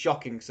thinks he's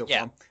shocking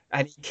someone,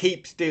 and he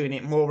keeps doing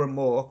it more and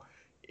more,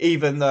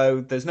 even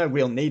though there's no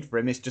real need for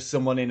him. It's just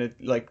someone in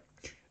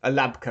a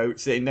lab coat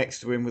sitting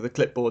next to him with a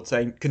clipboard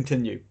saying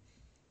 "continue."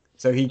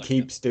 So he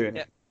keeps doing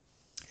it.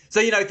 So,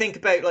 you know, think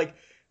about like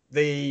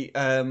the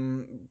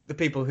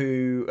people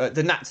who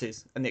the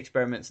Nazis and the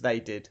experiments they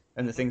did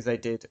and the things they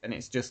did, and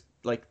it's just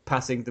like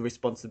passing the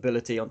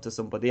responsibility onto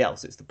somebody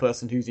else. It's the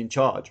person who's in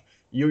charge.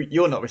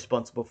 You're not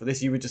responsible for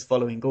this. You were just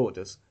following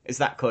orders. It's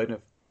that kind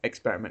of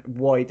experiment.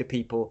 Why do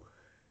people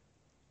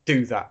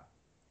do that?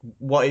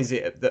 What is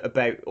it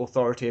about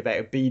authority, about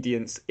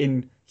obedience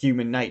in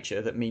human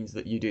nature that means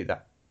that you do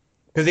that?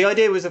 Because the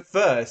idea was at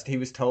first he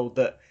was told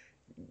that,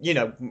 you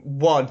know,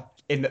 1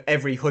 in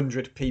every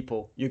 100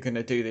 people you're going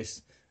to do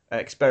this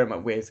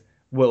experiment with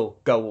will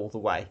go all the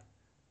way.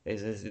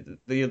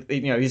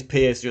 His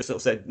peers just sort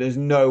of said, there's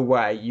no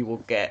way you will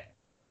get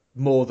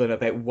more than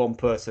about 1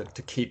 person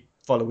to keep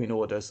following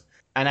orders.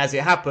 And as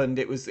it happened,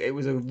 it was a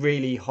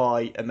really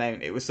high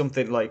amount. It was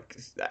something like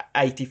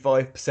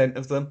 85%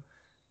 of them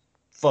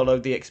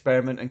followed the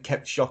experiment and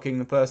kept shocking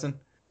the person,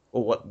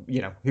 or what,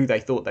 you know, who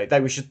they thought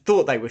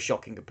thought they were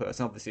shocking a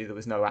person. Obviously, there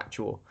was no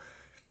actual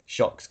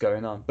shocks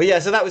going on. But yeah,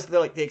 so that was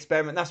the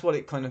experiment. That's what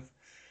it kind of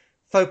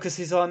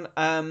focuses on.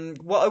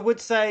 What I would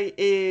say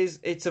is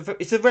it's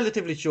a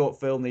relatively short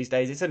film these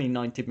days. It's only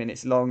 90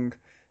 minutes long.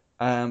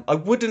 I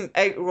wouldn't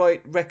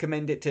outright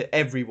recommend it to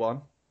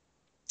everyone.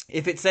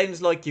 If it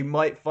sounds like you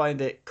might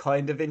find it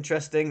kind of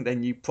interesting,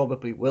 then you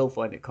probably will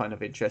find it kind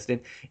of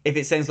interesting. If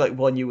it sounds like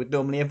one you would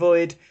normally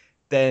avoid,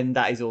 then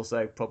that is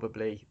also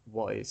probably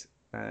wise.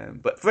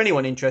 But for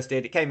anyone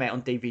interested, it came out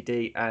on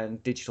DVD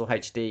and digital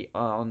HD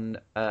on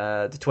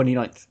the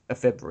 29th of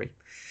February.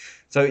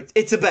 So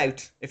it's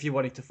about, if you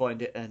wanted to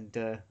find it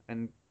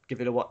and give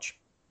it a watch.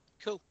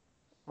 Cool.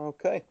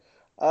 Okay.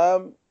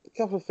 A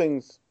couple of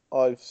things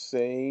I've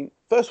seen.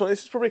 First one,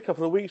 this is probably a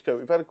couple of weeks ago.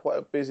 We've had quite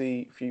a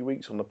busy few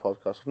weeks on the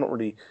podcast. I've not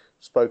really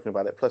spoken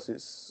about it. Plus,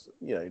 it's,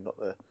 you know, not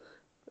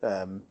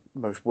the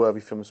most worthy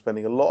film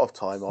spending a lot of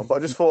time on. But I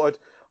just thought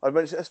I'd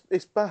mention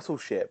it's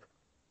Battleship.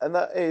 And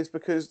that is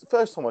because the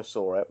first time I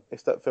saw it,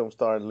 it's that film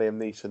starring Liam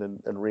Neeson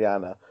and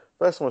Rihanna.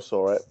 First time I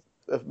saw it,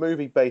 a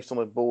movie based on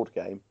a board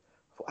game.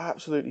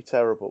 Absolutely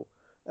terrible.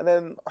 And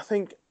then I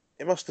think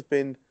it must have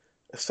been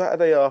a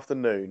Saturday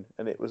afternoon,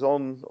 and it was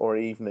on, or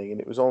evening,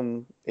 and it was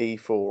on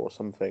E4 or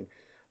something.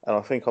 And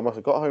I think I must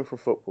have got home from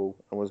football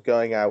and was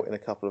going out in a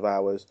couple of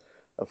hours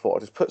and thought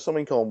I'd just put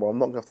something on where I'm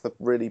not going to have to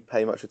really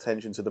pay much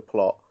attention to the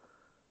plot.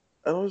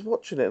 And I was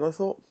watching it and I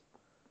thought,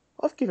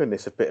 I've given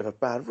this a bit of a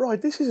bad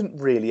ride. This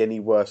isn't really any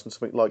worse than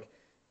something like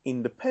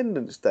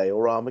Independence Day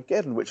or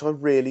Armageddon, which I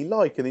really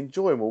like and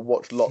enjoy and will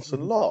watch lots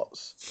and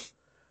lots.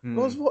 And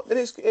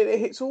it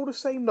hits all the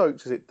same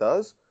notes as it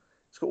does.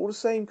 It's got all the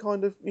same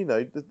kind of, you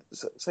know, the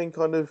same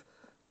kind of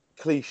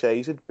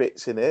cliches and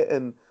bits in it,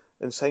 and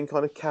same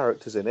kind of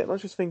characters in it. And I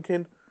was just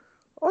thinking,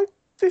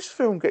 this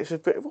film gets a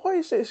bit. Why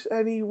is this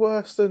any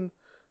worse than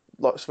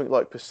like something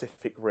like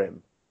Pacific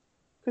Rim?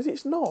 Because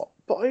it's not.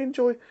 But I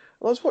enjoy. And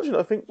I was watching it.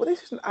 I think, well,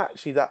 this isn't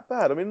actually that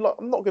bad. I mean, like,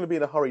 I'm not going to be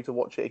in a hurry to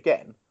watch it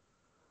again.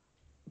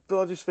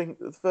 But I just think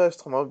the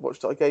first time I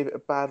watched it, I gave it a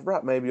bad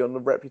rap, maybe on the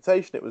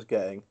reputation it was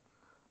getting.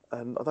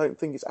 and I don't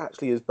think it's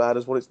actually as bad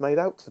as what it's made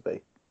out to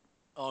be.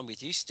 I'm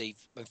with you, Steve.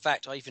 In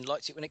fact, I even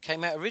liked it when it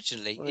came out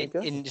originally, There you go.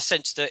 in the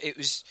sense that it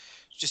was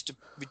just a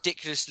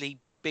ridiculously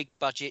big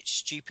budget,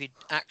 stupid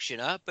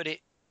actioner, but it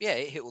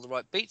hit all the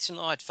right beats, and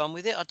I had fun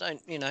with it. I don't,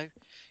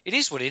 it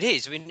is what it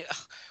is. I mean,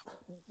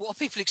 what are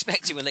people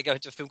expecting when they go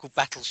into a film called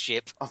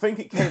Battleship? I think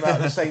it came out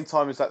at the same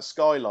time as that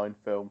Skyline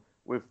film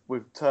with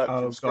Turk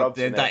from Scrubs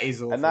in it. that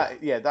is awful.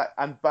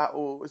 And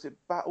was it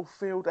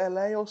Battlefield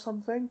LA or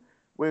something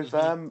with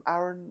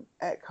Aaron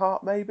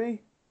Eckhart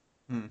maybe?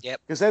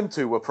 Yep. Because them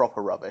two were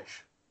proper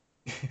rubbish.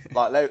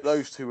 Like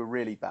those two were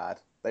really bad.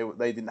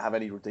 They didn't have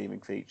any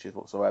redeeming features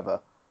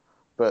whatsoever.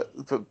 But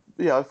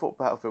yeah, I thought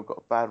Battlefield got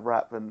a bad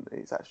rap, and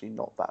it's actually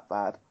not that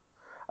bad.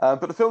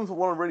 But the films I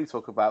want to really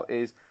talk about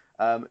is,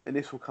 and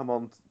this will come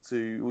on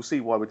to, we'll see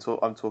why I'm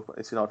talking about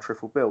this in our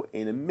triple bill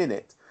in a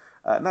minute,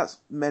 and that's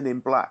Men in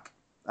Black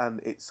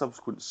and its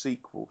subsequent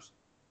sequels.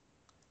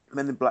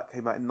 Men in Black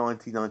came out in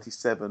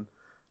 1997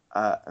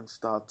 and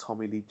starred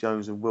Tommy Lee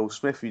Jones and Will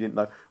Smith. If you didn't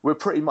know, we're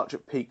pretty much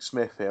at peak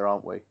Smith here,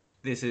 aren't we?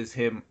 This is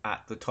him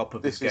at the top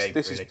of his game.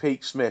 This is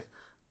peak Smith.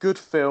 Good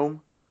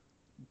film,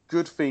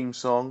 good theme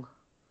song,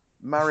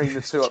 marrying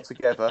the two up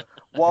together.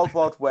 Wild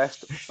Wild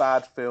West,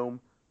 bad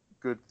film,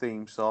 good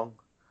theme song.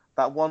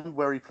 That one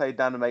where he played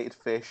an animated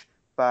fish,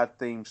 bad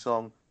theme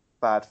song,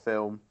 bad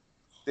film.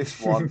 This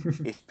one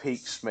is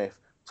peak Smith,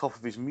 top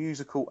of his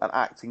musical and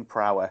acting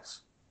prowess.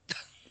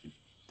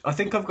 I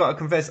think I've got to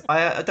confess,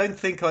 I don't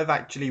think I've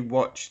actually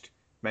watched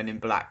Men in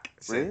Black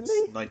since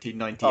Really?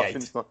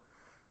 1998.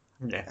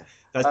 Yeah,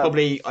 that's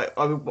probably...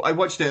 I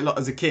watched it a lot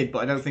as a kid, but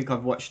I don't think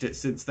I've watched it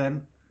since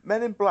then.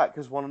 Men in Black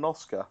has won an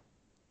Oscar.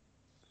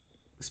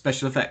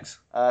 Special effects?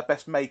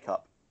 Best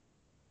makeup.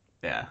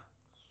 Yeah.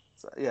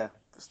 So, yeah,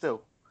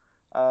 still.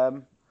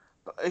 But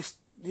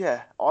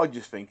I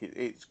just think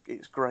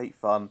it's great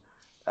fun.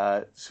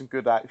 Some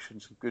good action,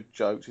 some good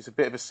jokes. It's a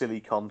bit of a silly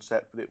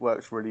concept, but it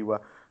works really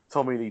well.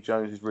 Tommy Lee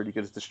Jones is really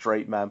good as the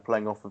straight man,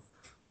 playing off of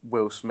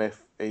Will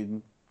Smith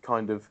in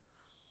kind of,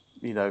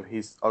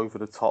 his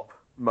over-the-top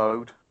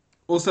mode.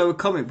 Also a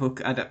comic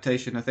book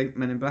adaptation, I think,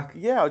 Men in Black.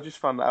 Yeah, I just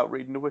found that out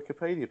reading the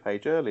Wikipedia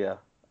page earlier.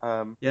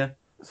 Yeah.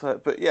 So,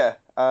 but yeah.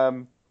 I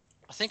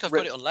think I've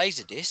got it on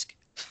Laserdisc.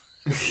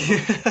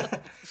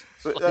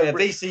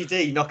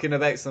 VCD knocking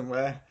about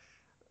somewhere.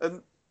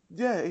 And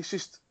yeah, it's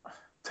just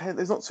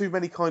there's not too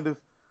many kind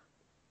of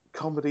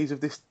comedies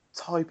of this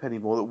type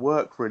anymore that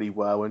work really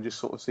well and just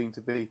sort of seem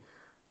to be.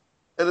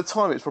 At the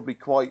time, it's probably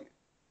quite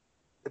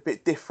a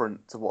bit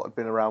different to what had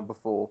been around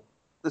before.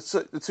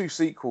 The two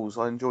sequels,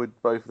 I enjoyed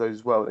both of those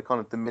as well. They're kind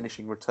of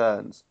diminishing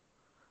returns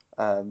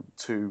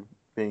to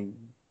being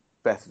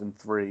better than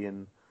 3.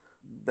 And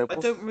I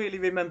don't really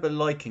remember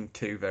liking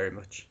 2 very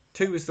much.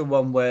 2 was the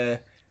one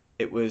where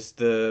it was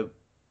the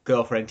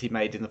girlfriend he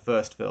made in the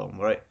first film,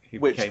 right?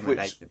 Who became an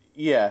agent.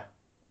 Yeah,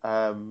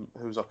 who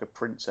was like a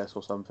princess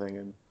or something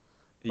and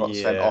got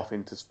sent off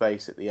into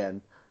space at the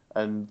end.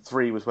 And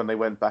 3 was when they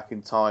went back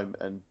in time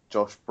and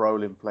Josh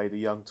Brolin played a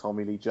young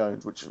Tommy Lee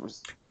Jones, which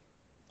was...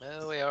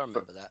 Oh, yeah, I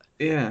remember that.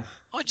 Yeah.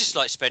 I just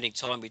like spending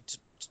time with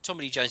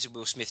Tommy Lee Jones and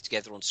Will Smith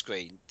together on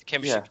screen. The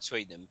chemistry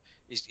between them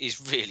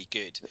is really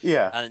good.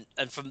 Yeah.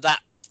 And from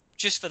that,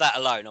 just for that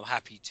alone, I'm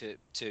happy to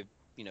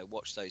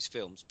watch those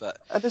films. But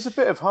and there's a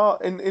bit of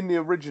heart in the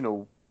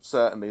original.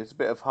 Certainly, there's a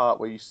bit of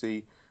heart where you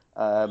see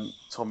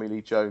Tommy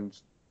Lee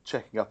Jones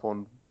checking up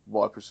on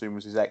what I presume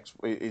was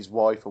his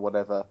wife or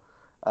whatever,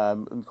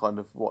 and kind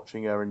of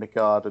watching her in the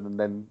garden, and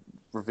then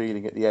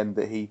revealing at the end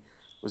that he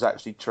was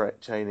actually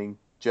training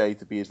Jay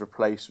to be his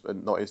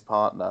replacement, not his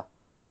partner,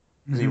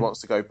 because he wants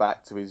to go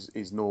back to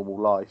his normal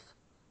life.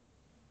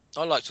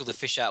 I liked all the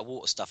fish out of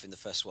water stuff in the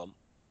first one,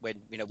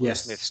 when Will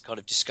Smith's kind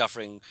of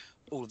discovering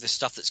all of the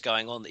stuff that's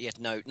going on that he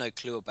had no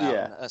clue about.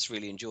 Yeah. That's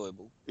really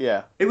enjoyable.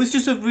 Yeah, it was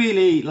just a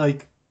really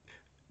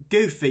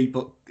goofy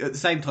but at the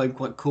same time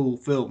quite cool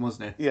film,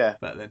 wasn't it? Yeah,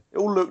 back then it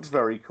all looked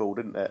very cool,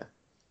 didn't it?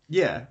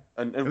 Yeah,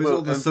 and it was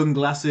all the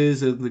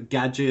sunglasses and the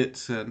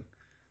gadgets and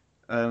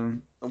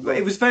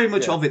it was very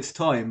much of its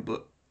time,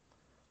 but.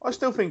 I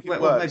still think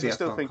it works. I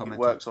still think it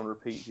works on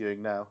repeat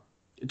viewing now.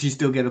 Do you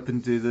still get up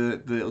and do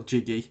the little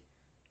jiggy? Do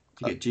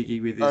you get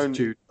jiggy with his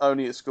tune?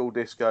 Only at school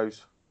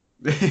discos.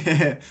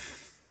 The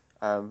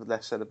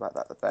less said about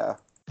that, the better.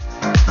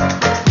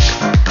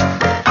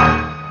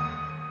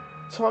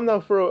 Time now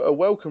for a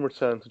welcome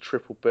return to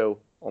Triple Bill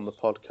on the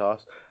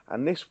podcast.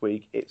 And this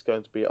week it's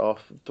going to be our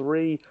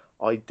 3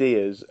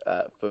 ideas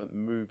for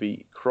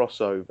movie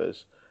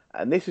crossovers.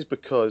 And this is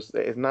because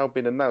it has now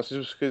been announced. This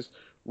was because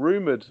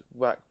rumoured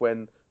back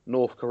when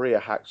North Korea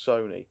hacked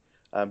Sony,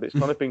 but it's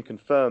kind of been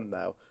confirmed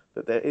now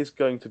that there is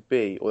going to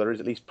be, or there is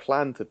at least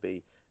planned to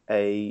be,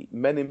 a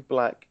Men in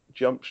Black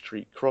Jump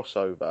Street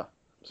crossover.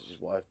 This is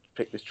why I've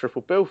picked this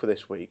triple bill for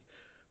this week.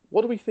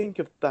 What do we think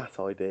of that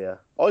idea?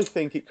 I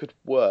think it could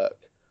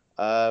work.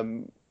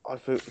 I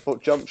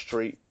thought Jump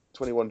Street,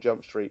 21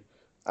 Jump Street,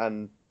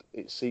 and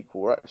its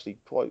sequel were actually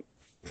quite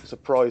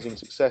surprising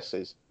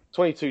successes.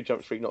 22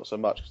 Jump Street not so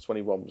much, because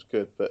 21 was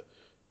good, but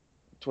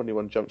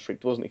 21 Jump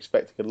Street wasn't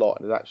expecting a lot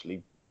and it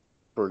actually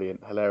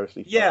brilliant,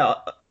 hilariously funny. Yeah,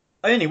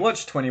 I only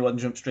watched 21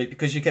 Jump Street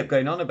because you kept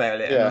going on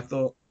about it, and Yeah. I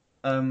thought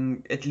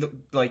it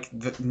looked like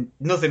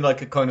nothing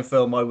like a kind of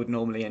film I would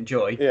normally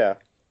enjoy. Yeah.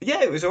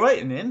 Yeah, it was alright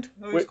in the end.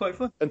 It was quite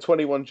fun. And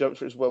 21 Jump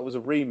Street as well was a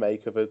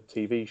remake of a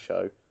TV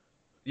show.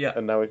 Yeah.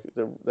 And now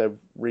the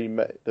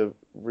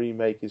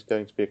remake is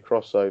going to be a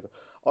crossover.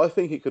 I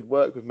think it could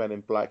work with Men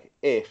in Black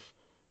if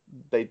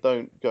they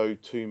don't go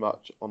too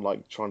much on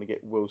like trying to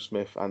get Will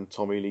Smith and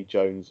Tommy Lee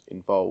Jones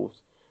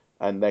involved,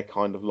 and they're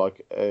kind of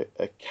like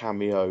a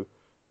cameo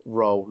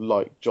role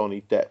like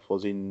Johnny Depp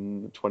was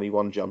in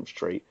 21 Jump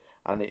Street,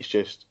 and it's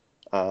just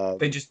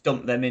they just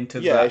dump them into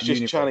yeah, it's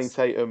just universe. Channing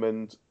Tatum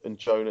and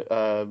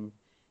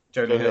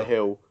Jonah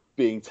Hill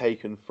being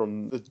taken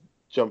from the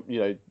jump,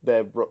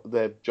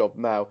 their job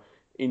now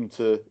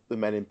into the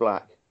Men in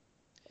Black,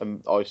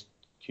 and Ice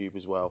Cube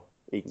as well.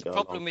 He can go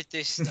Problem along. with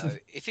this though,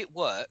 if it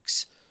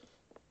works,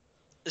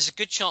 there's a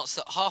good chance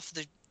that half of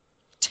the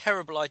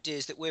terrible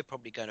ideas that we're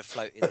probably going to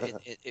float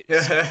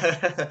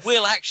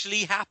will actually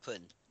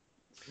happen.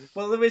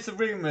 Well, there is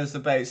rumours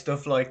about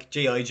stuff like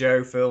G.I.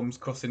 Joe films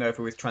crossing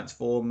over with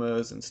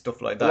Transformers and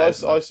stuff like that.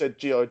 Well, I said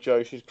G.I.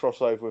 Joe should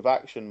cross over with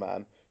Action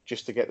Man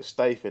just to get the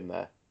Stafe in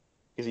there,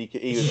 because he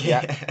was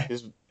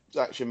because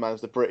Action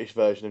Man's the British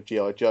version of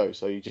G.I. Joe,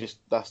 so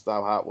that's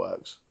how it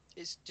works.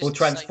 It's just or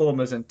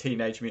Transformers and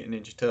Teenage Mutant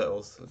Ninja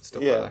Turtles and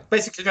stuff Yeah. like that.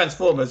 Basically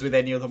Transformers with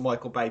any other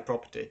Michael Bay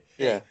property.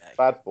 Yeah,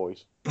 Bad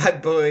Boys,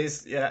 Bad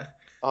Boys, yeah.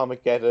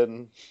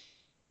 Armageddon.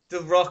 The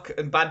Rock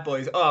and Bad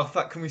Boys. Oh,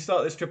 fuck, can we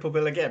start this triple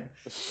bill again?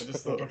 I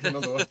just thought of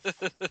another one.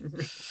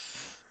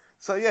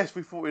 So yes,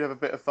 we thought we'd have a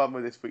bit of fun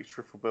with this week's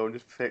triple bill and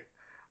just pick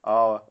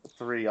our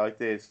 3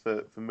 ideas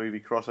for movie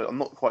crossover. I'm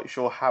not quite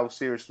sure how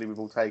seriously we've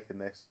all taken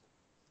this.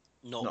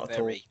 Not at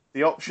all. very.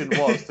 The option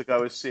was to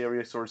go as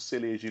serious or as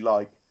silly as you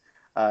like.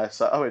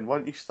 So Owen, why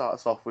don't you start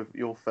us off with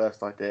your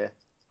first idea?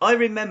 I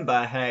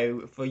remember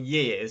how, for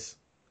years,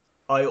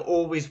 I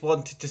always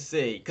wanted to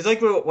see... Because I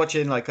grew up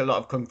watching like a lot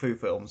of Kung Fu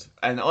films,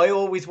 and I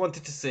always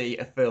wanted to see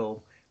a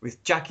film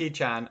with Jackie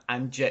Chan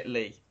and Jet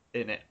Li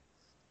in it.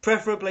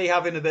 Preferably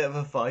having a bit of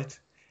a fight.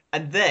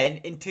 And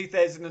then, in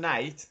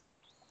 2008,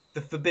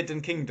 The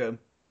Forbidden Kingdom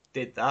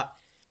did that.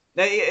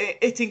 Now,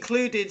 it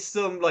included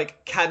some,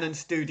 like, Canon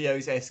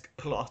Studios-esque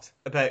plot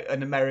about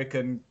an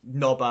American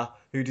nobber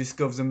who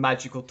discovers a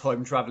magical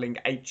time-travelling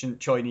ancient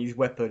Chinese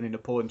weapon in a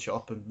pawn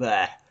shop, and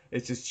there,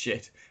 it's just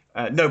shit.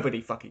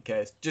 Nobody fucking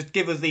cares. Just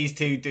give us these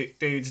two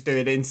dudes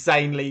doing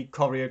insanely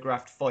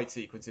choreographed fight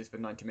sequences for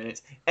 90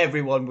 minutes.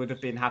 Everyone would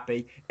have been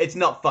happy. It's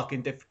not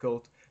fucking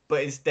difficult,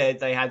 but instead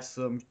they had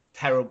some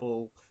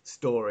terrible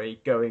story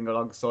going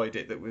alongside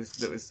it that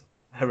was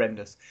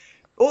horrendous.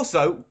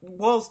 Also,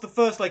 whilst the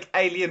first like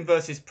Alien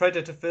versus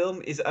Predator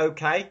film is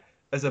okay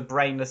as a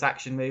brainless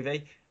action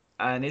movie,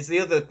 and it's the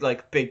other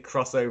like big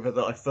crossover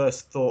that I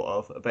first thought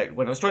of about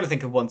when I was trying to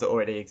think of ones that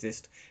already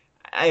exist.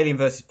 Alien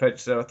versus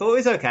Predator, I thought it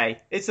was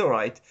okay. It's all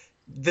right.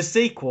 The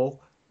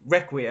sequel,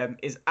 Requiem,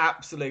 is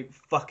absolute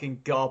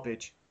fucking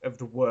garbage of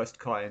the worst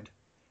kind.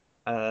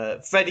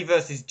 Freddy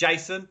versus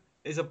Jason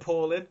is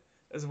appalling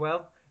as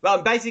well.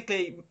 Well,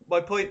 basically,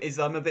 my point is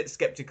I'm a bit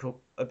sceptical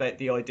about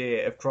the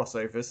idea of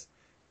crossovers.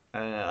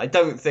 I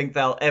don't think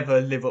they'll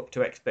ever live up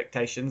to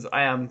expectations.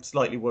 I am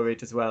slightly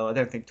worried as well. I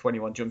don't think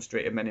 21 Jump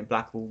Street and Men in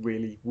Black will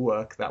really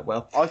work that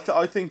well.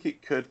 I think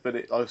it could, but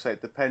like I say,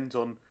 it depends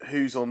on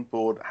who's on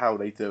board, how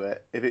they do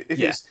it.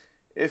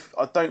 If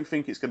I don't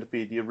think it's going to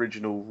be the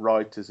original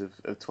writers of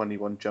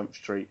 21 Jump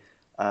Street.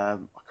 I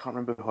can't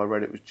remember who I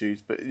read it was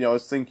Jews, but I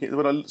was thinking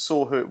when I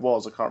saw who it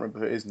was, I can't remember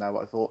who it is now.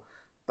 But I thought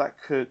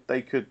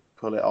they could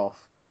pull it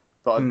off,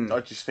 but I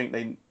just think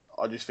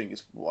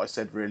it's what I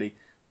said really.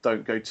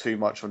 Don't go too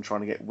much on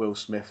trying to get Will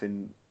Smith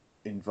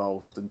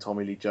involved and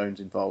Tommy Lee Jones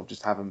involved.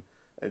 Just have them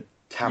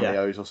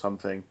cameos or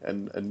something.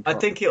 And I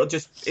think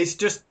it's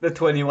just the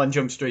 21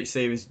 Jump Street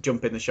series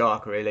jumping the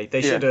shark, really.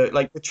 They should have,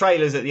 like, the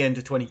trailers at the end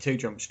of 22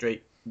 Jump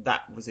Street,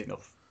 that was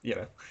enough,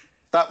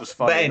 That was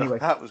funny. But anyway.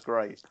 That was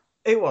great.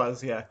 It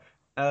was, yeah.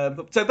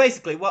 So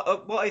basically,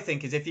 what I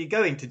think is if you're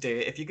going to do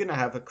it, if you're going to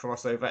have a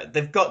crossover,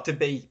 they've got to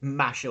be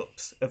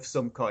mashups of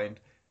some kind.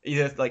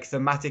 Either, like,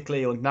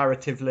 thematically or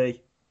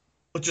narratively,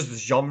 or just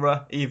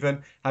genre,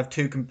 even. Have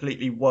two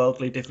completely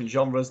wildly different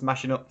genres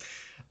mashing up.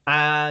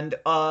 And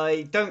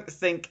I don't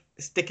think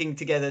sticking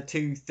together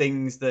two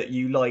things that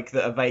you like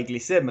that are vaguely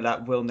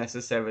similar will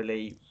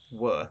necessarily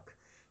work.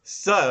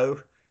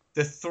 So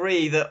the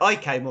 3 that I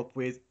came up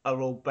with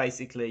are all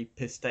basically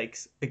piss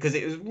takes, because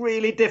it was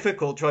really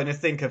difficult trying to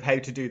think of how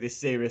to do this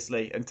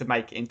seriously and to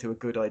make it into a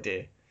good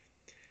idea.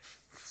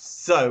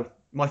 So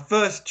my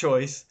first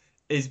choice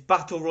is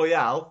Battle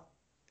Royale.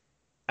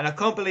 And I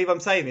can't believe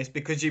I'm saying this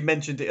because you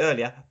mentioned it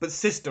earlier, but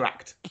Sister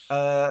Act.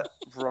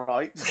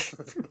 Right.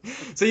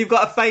 So you've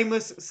got a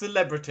famous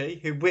celebrity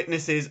who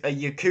witnesses a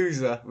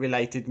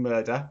Yakuza-related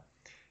murder.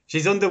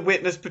 She's under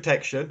witness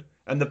protection,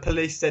 and the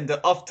police send her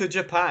off to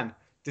Japan,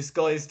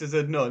 disguised as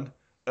a nun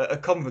at a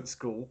convent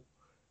school.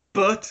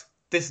 But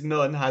this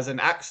nun has an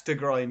axe to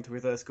grind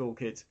with her school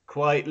kids,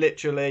 quite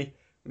literally.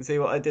 And see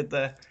what I did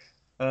there?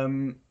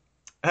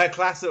 Her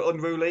class are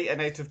unruly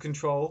and out of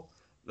control.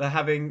 They're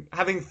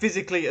having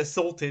physically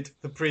assaulted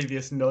the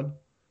previous nun.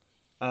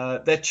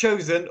 They're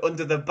chosen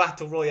under the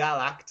Battle Royale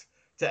Act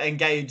to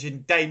engage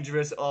in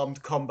dangerous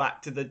armed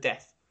combat to the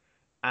death.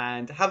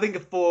 And having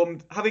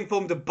formed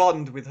a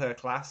bond with her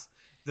class,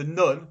 the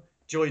nun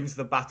joins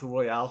the Battle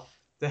Royale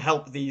to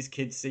help these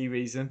kids see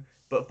reason,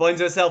 but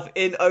finds herself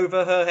in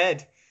over her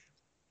head.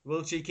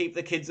 Will she keep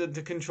the kids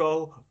under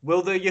control?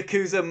 Will the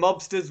Yakuza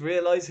mobsters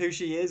realise who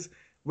she is?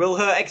 Will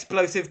her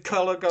explosive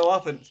collar go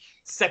off and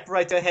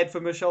separate her head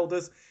from her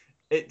shoulders?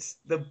 It's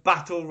the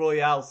Battle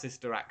Royale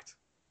Sister Act.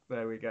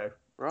 There we go.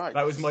 Right.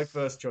 That was my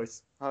first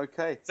choice.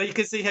 Okay. So you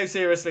can see how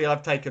seriously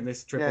I've taken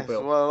this triple Yes,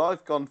 bill. well,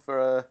 I've gone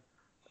for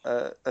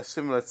a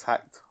similar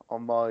tact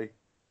on my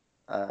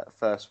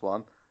first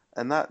one,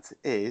 and that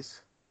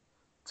is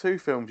two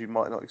films you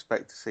might not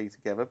expect to see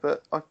together,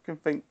 but I can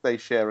think they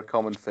share a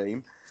common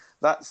theme.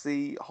 That's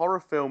the horror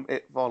film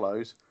It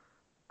Follows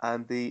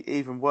and the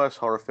even worse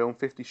horror film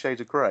 50 Shades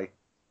of Grey.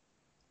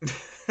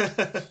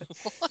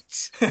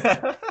 What?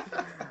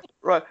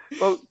 Right.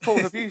 Well, Paul,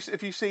 have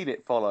you seen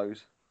It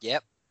Follows?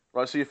 Yep,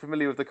 Right. So you're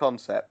familiar with the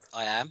concept.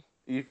 I am.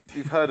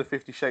 You've heard of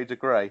 50 Shades of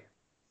Grey?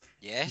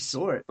 Yes.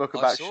 Saw it. Book I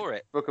about saw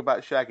it. book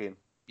about shagging.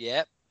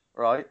 Yep.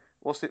 Right.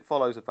 What's It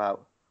Follows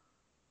about?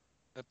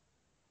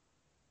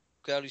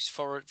 Girl who's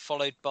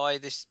followed by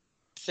this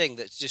thing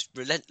that's just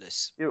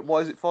relentless. Yeah, why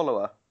does it follow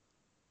her?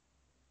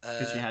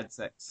 Because she had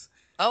sex.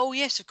 Oh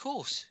yes, of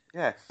course.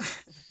 Yes.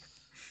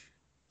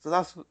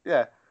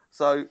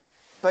 So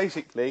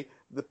basically,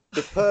 the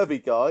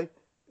pervy guy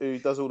who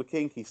does all the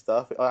kinky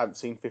stuff. I haven't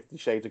seen 50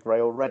 Shades of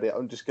Grey already.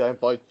 I'm just going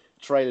by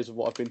trailers of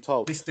what I've been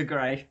told. Mr.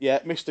 Grey. Yeah,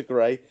 Mr.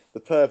 Grey, the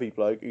pervy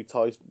bloke who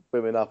ties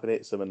women up and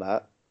hits them and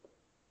that.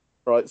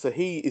 Right, so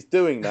he is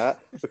doing that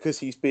because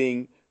he's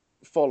being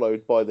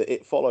followed by the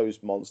It Follows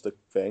monster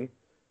thing.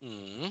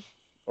 Mm.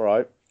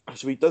 Right.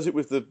 So he does it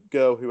with the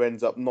girl who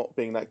ends up not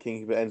being that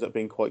kinky, but ends up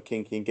being quite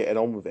kinky and getting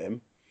on with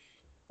him.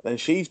 And then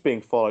she's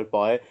being followed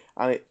by it,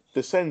 and it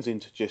descends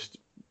into just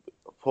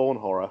porn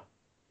horror.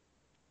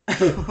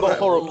 Not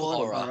horror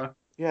porn.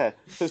 Yeah,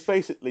 so it's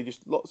basically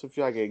just lots of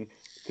shagging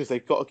because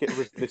they've got to get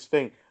rid of this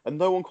thing, and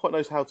no one quite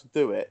knows how to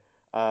do it.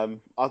 I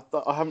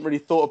haven't really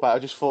thought about it. I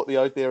just thought the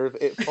idea of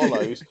It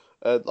Follows,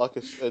 like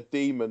a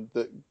demon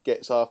that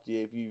gets after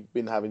you if you've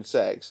been having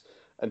sex,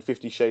 and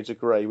 50 Shades of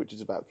Grey, which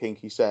is about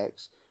kinky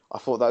sex. I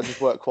thought that would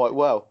just work quite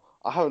well.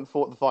 I haven't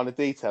thought the finer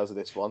details of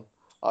this one.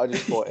 I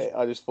just thought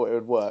it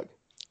would work.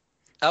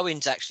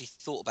 Owen's actually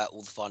thought about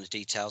all the finer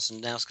details,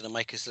 and now it's going to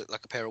make us look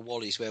like a pair of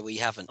Wallies where we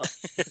haven't.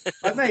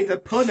 I made a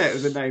pun out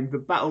of the name, the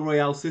Battle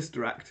Royale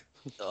Sister Act.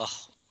 Oh.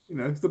 You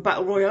know, the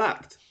Battle Royale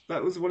Act.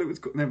 That was what it was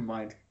called. Never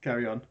mind.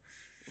 Carry on.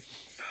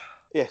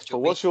 Yes, but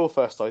what's your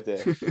first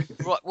idea?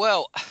 Right,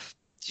 well,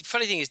 the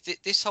funny thing is,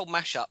 this whole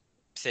mashup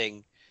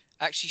thing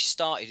actually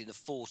started in the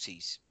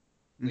 40s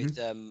with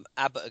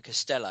Abbott and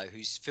Costello,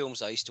 whose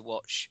films I used to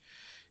watch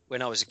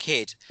when I was a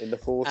kid. In the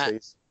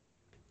 40s.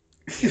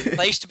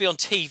 They used to be on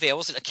TV. I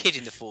wasn't a kid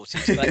in the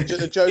 40s. But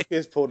The joke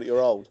is, Paul, that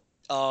you're old.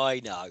 I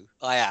know.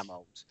 I am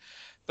old.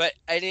 But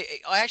I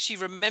actually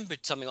remembered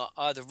something I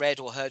either read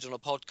or heard on a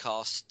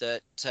podcast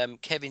that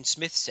Kevin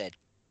Smith said.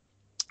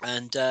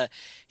 And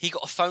he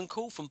got a phone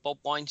call from Bob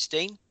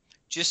Weinstein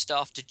just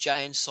after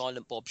Jay and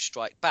Silent Bob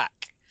Strike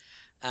Back.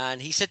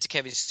 And he said to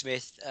Kevin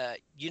Smith,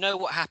 you know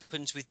what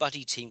happens with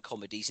buddy team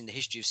comedies in the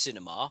history of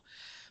cinema?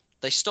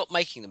 They stop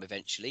making them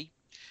eventually.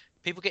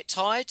 People get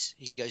tired.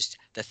 He goes,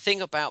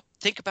 think about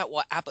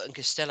what Abbott and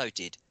Costello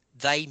did.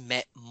 They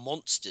met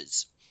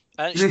monsters.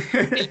 And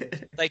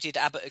they did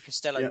Abbott and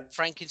Costello,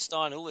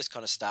 Frankenstein, all this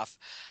kind of stuff.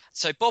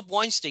 So Bob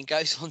Weinstein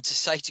goes on to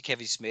say to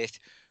Kevin Smith,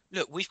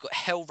 look, we've got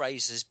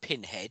Hellraiser's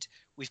Pinhead.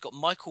 We've got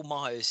Michael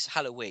Myers'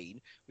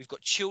 Halloween. We've got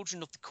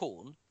Children of the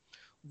Corn.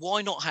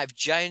 Why not have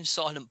Jay and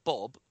Silent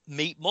Bob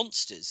meet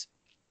monsters?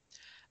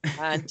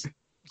 And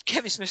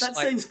Kevin Smith's that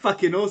sounds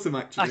fucking awesome,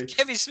 actually.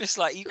 Kevin Smith's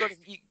like,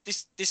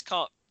 this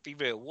can't be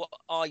real. What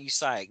are you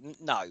saying?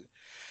 No.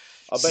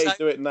 I bet he'd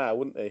do it now,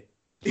 wouldn't he?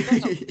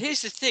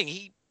 Here's the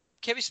thing.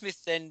 Kevin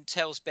Smith then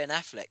tells Ben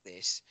Affleck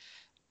this,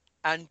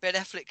 and Ben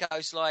Affleck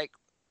goes like,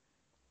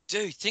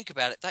 dude, think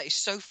about it. That is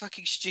so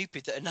fucking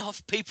stupid that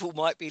enough people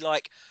might be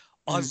like,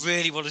 I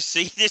really want to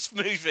see this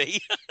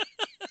movie.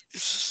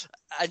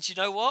 And you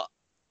know what?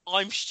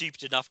 I'm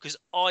stupid enough because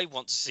I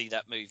want to see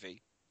that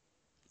movie.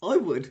 I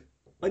would.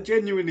 I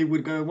genuinely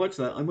would go and watch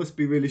that. I must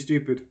be really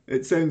stupid.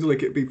 It sounds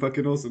like it'd be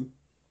fucking awesome.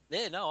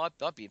 Yeah, no,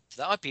 I'd be in for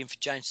that. I'd be in for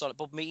Jay and Silent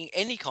Bob meeting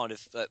any kind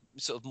of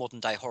sort of modern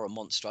day horror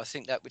monster. I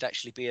think that would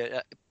actually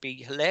be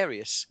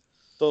hilarious.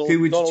 Who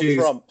would Donald you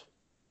choose? Trump.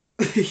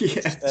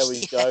 Yeah. There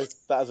we go.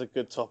 That is a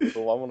good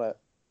topical one, wasn't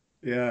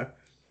it? Yeah.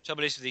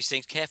 Trouble is with these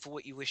things, careful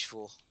what you wish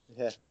for.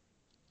 Yeah.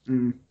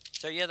 Mm.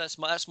 So yeah, that's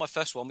my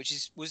first one,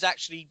 which was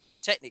actually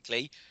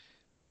technically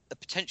a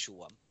potential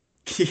one.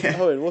 Yeah.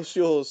 Owen, what's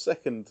your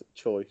second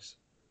choice?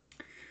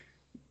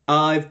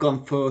 I've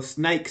gone for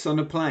Snakes on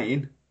a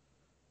Plane,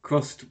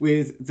 crossed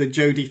with the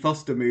Jodie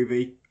Foster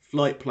movie,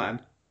 Flight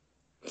Plan.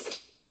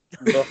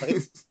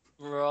 Right.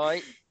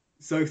 Right.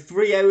 So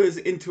 3 hours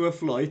into a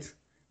flight,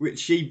 which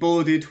she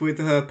boarded with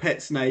her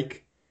pet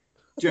snake,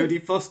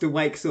 Jodie Foster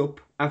wakes up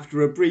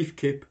after a brief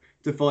kip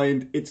to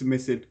find it's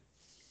missing.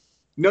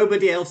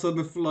 Nobody else on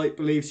the flight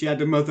believes she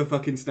had a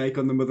motherfucking snake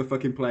on the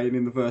motherfucking plane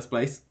in the first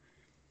place.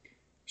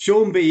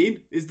 Sean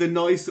Bean is the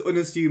nice,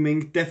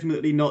 unassuming,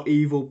 definitely not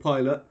evil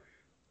pilot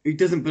who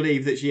doesn't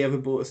believe that she ever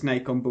brought a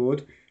snake on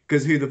board,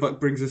 because who the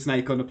fuck brings a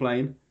snake on a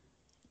plane?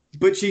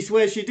 But she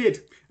swears she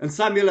did. And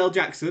Samuel L.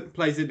 Jackson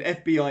plays an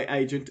FBI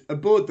agent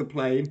aboard the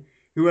plane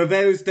who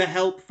avows to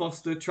help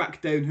Foster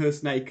track down her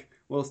snake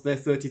whilst they're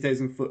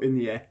 30,000 foot in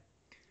the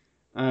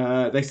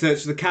air. They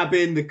search the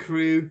cabin, the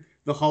crew,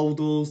 the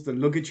holdalls, the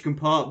luggage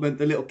compartment,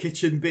 the little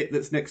kitchen bit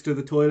that's next to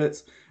the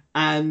toilets,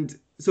 and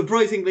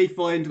surprisingly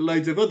find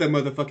loads of other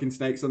motherfucking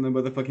snakes on the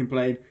motherfucking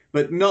plane,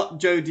 but not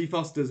Jodie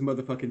Foster's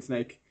motherfucking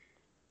snake.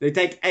 They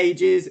take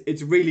ages,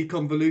 it's really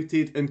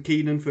convoluted, and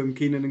Keenan from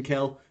Keenan and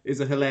Kel is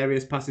a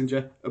hilarious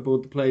passenger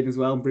aboard the plane as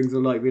well and brings a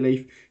light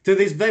relief to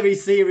this very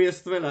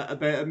serious thriller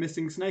about a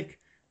missing snake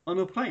on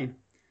a plane.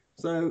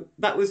 So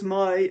that was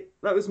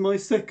my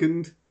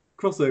second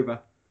crossover.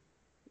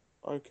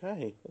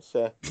 Okay, that's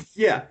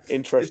Yeah,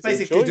 interesting. it's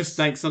basically choice. just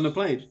snakes on a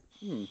plane,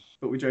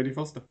 but with Jodie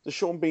Foster. Does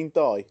Sean Bean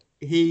die?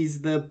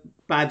 He's the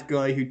bad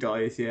guy who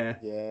dies, yeah.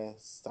 Yeah,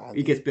 standard.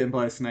 He gets bitten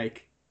by a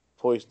snake.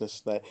 Poisonous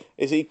snake.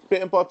 Is he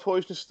bitten by a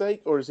poisonous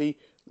snake, or is he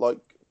like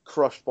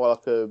crushed by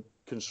like a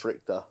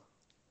constrictor?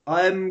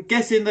 I'm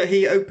guessing that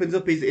he opens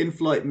up his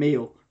in-flight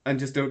meal and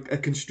just a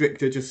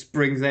constrictor just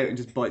springs out and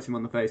just bites him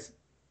on the face.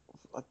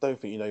 I don't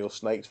think you know your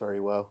snakes very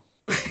well.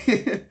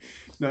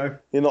 No.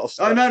 You're not.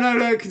 Oh,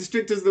 no.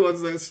 Constrictors the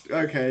ones that...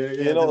 Okay,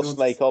 yeah. You're not a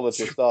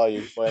snakeologist, are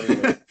you? By any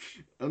means?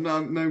 I'm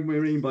no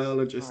marine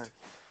biologist.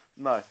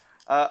 No.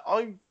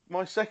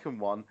 My second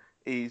one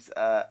is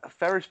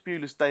Ferris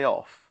Bueller's Day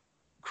Off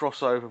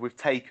crossover with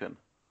Taken.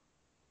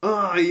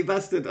 Oh, you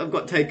bastard. I've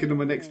got Taken on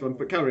my next one,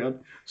 but carry on.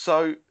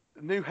 So,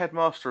 the new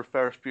headmaster of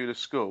Ferris Bueller's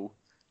School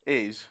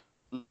is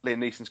Liam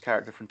Neeson's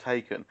character from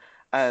Taken.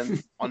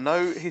 And I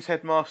know his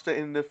headmaster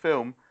in the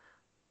film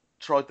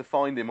tried to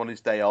find him on his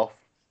day off.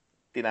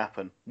 Didn't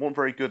happen. Wasn't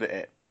very good at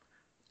it.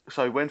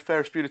 So when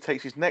Ferris Bueller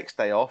takes his next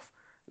day off,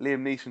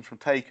 Liam Neeson from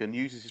Taken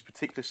uses his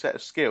particular set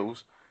of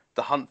skills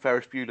to hunt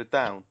Ferris Bueller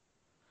down.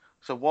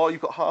 So while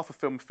you've got half a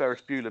film of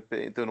Ferris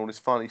Bueller doing all this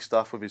funny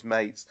stuff with his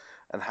mates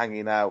and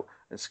hanging out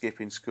and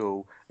skipping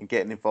school and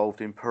getting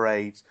involved in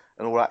parades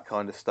and all that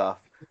kind of stuff,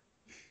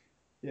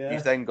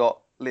 you've then got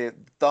the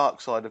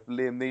dark side of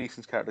Liam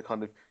Neeson's character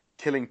kind of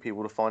killing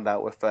people to find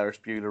out where Ferris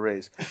Bueller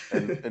is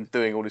and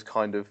doing all this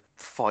kind of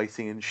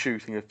fighting and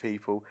shooting of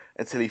people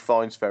until he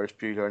finds Ferris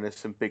Bueller and there's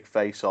some big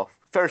face-off.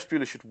 Ferris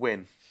Bueller should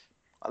win.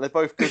 They're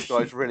both good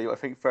guys, really, but I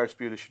think Ferris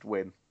Bueller should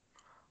win.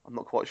 I'm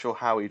not quite sure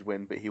how he'd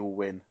win, but he will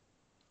win.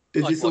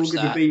 Is this all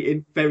going to be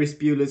in Ferris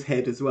Bueller's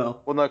head as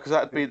well? Well, no, because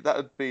that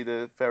would be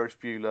the Ferris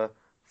Bueller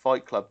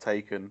Fight Club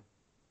Taken.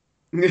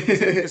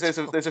 Because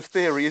there's a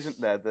theory,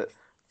 isn't there, that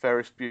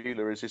Ferris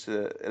Bueller is just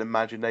an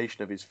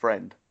imagination of his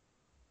friend.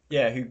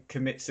 Yeah, who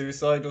commits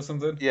suicide or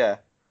something? Yeah.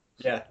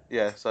 Yeah.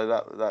 Yeah,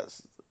 so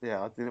that's...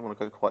 Yeah, I didn't want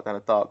to go quite down a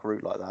dark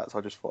route like that, so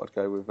I just thought I'd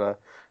go with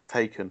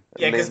Taken.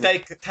 Yeah, because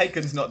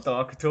Taken's not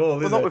dark at all,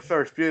 is it? Not with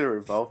Ferris Bueller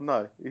involved,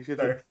 no.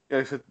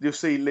 So you'll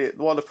see,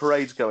 while the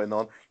parade's going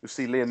on, you'll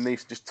see Liam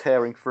Neeson just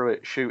tearing through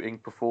it, shooting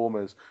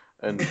performers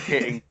and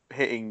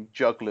hitting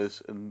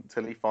jugglers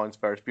until he finds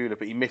Ferris Bueller,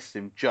 but he misses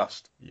him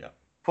just. Yeah.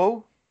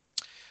 Paul?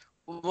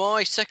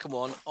 My second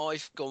one,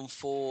 I've gone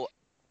for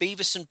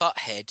Beavis and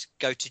Butthead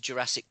Go to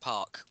Jurassic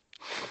Park.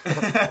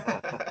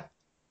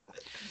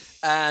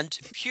 And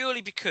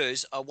purely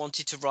because I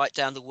wanted to write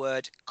down the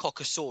word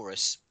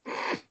Cockosaurus.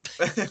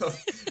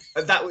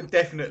 That would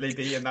definitely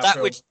be in that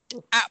film. Would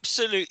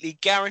absolutely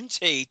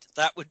guaranteed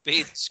that would be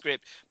in the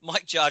script.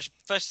 Mike Judge,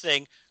 first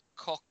thing,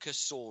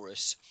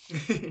 Cockosaurus.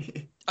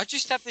 I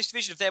just have this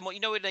vision of them, you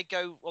know, when they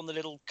go on the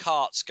little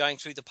carts going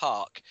through the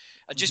park,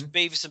 and just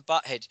Beavis and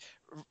Butthead,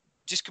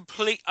 just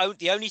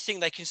the only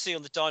thing they can see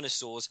on the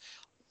dinosaurs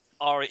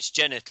are its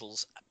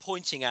genitals,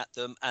 pointing at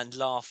them and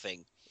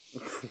laughing.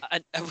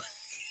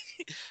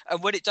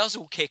 And when it does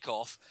all kick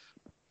off,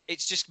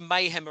 it's just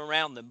mayhem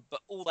around them, but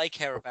all they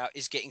care about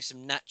is getting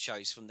some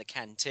nachos from the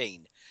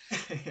canteen.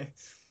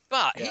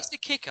 But here's the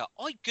kicker.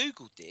 I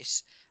Googled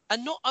this,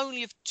 and not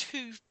only have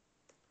two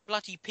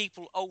bloody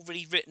people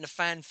already written a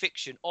fan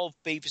fiction of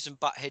Beavis and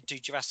Butthead do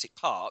Jurassic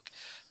Park,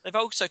 they've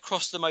also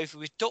crossed them over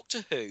with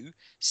Doctor Who,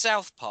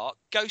 South Park,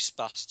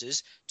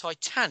 Ghostbusters,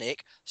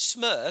 Titanic,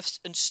 Smurfs,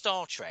 and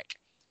Star Trek,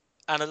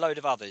 and a load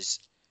of others.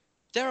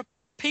 There are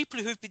people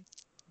who've been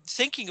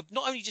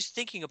not only just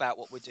thinking about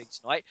what we're doing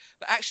tonight,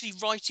 but actually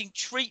writing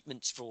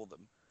treatments for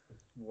them.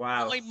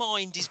 Wow. My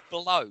mind is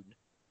blown.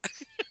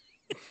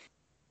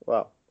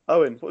 Wow.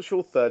 Owen, what's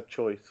your third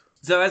choice?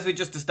 So as we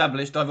just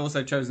established, I've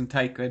also chosen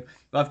Taken.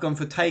 I've gone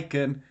for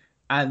Taken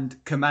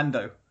and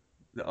Commando,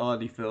 the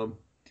Arnie film.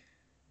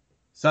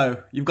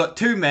 So you've got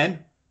two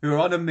men who are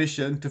on a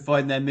mission to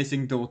find their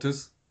missing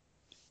daughters.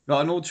 You've got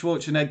Arnold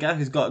Schwarzenegger,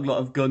 who's got a lot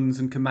of guns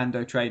and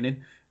commando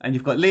training. And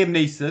you've got Liam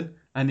Neeson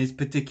and his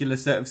particular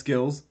set of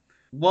skills.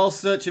 While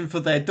searching for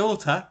their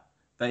daughter,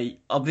 they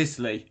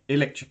obviously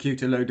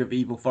electrocute a load of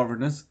evil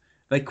foreigners.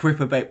 They quip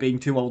about being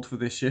too old for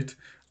this shit,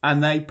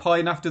 and they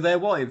pine after their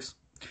wives.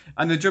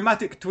 And the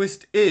dramatic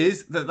twist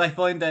is that they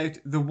find out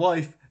the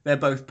wife they're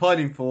both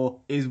pining for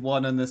is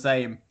one and the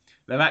same.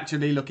 They're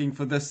actually looking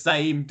for the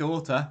same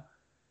daughter.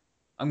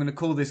 I'm going to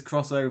call this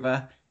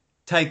crossover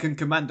Taken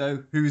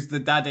Commando, Who's the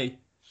Daddy?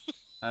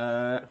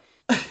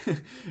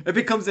 It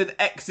becomes an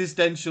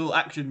existential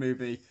action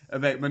movie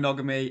about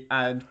monogamy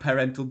and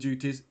parental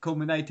duties,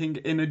 culminating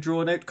in a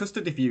drawn-out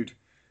custody feud.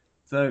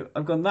 So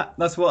I've gone that.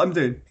 That's what I'm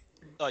doing.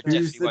 I Who's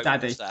definitely the won't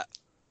daddy? watch that.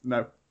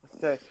 No.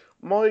 Okay,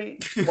 my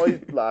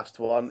last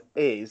one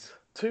is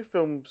two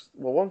films.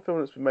 Well, one film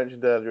that's been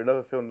mentioned earlier,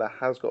 another film that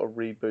has got a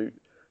reboot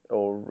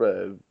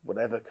or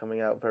whatever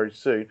coming out very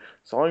soon.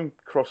 So I'm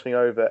crossing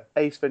over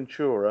Ace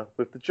Ventura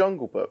with The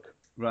Jungle Book.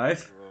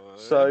 Right.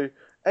 So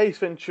Ace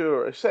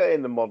Ventura is set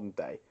in the modern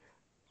day.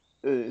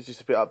 It's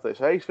just a bit up there.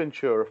 So Ace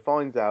Ventura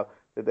finds out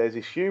that there's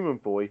this human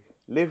boy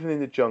living in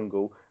the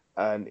jungle,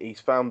 and he's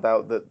found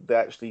out that they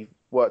actually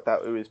worked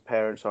out who his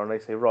parents are, and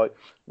they say, right,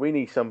 we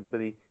need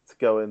somebody to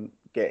go and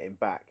get him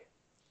back.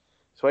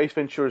 So Ace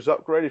Ventura's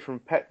upgraded from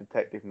pet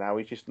detective now.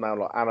 He's just now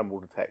like animal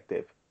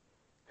detective.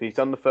 So he's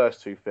done the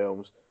first two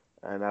films,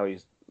 and now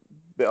he's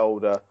a bit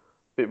older, a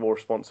bit more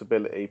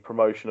responsibility,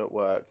 promotion at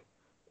work.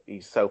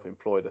 He's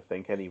self-employed, I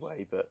think,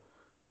 anyway. But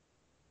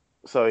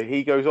so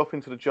he goes off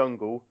into the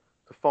jungle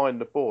to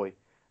find the boy,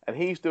 and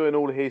he's doing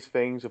all of his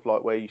things of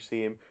like where you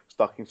see him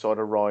stuck inside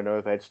a rhino,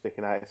 with head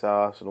sticking out his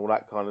ass, and all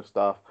that kind of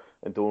stuff,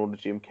 and doing all the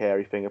Jim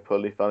Carrey thing of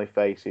pulling funny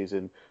faces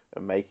and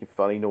making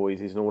funny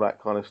noises and all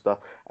that kind of stuff.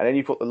 And then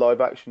you've got the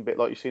live action bit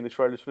like you see in the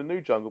trailers for the new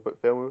Jungle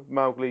Book film with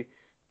Mowgli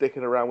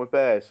dicking around with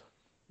bears,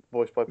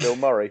 voiced by Bill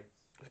Murray.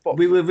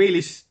 We were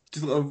really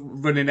sort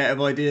of running out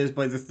of ideas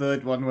by the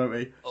third one, weren't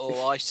we?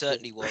 Oh, I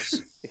certainly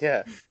was.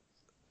 Yeah.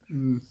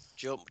 Mm.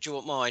 Do you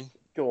want mine?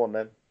 Go on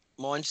then.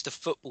 Mine's The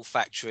Football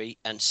Factory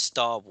and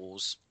Star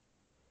Wars.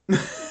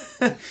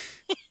 Right?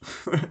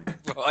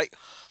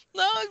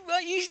 No,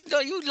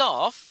 you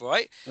laugh,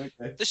 right? Okay.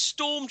 The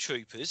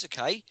Stormtroopers,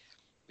 okay?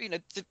 You know,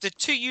 the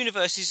two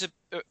universes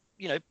are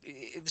in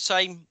the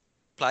same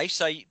place.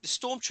 So the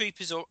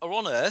Stormtroopers are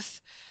on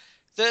Earth.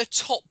 Their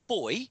top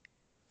boy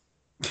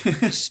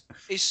is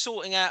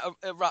sorting out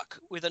a ruck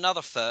with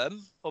another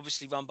firm,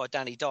 obviously run by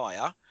Danny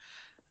Dyer,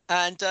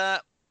 and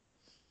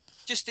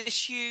just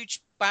this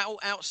huge battle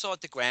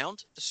outside the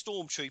ground. The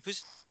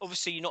Stormtroopers,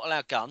 obviously, you're not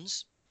allowed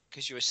guns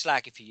because you're a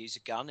slag if you use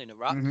a gun in a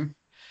ruck. Mm-hmm.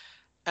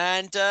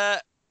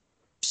 And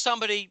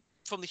somebody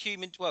from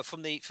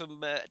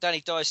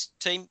Danny Dyer's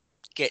team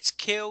gets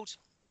killed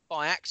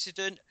by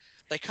accident.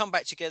 They come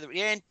back together at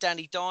the end.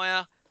 Danny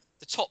Dyer,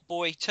 the top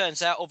boy,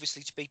 turns out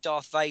obviously to be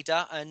Darth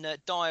Vader, and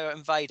Dyer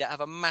and Vader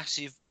have a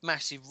massive,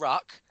 massive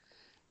ruck.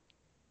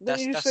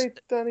 Didn't you say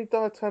Danny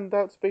Dyer turned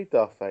out to be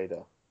Darth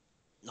Vader?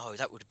 No,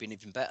 that would have been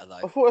even better though.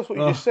 I thought that's what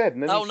you just said.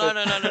 And then Oh you no,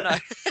 said, no.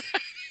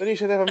 Then you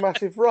said they have a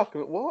massive ruck.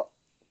 And what?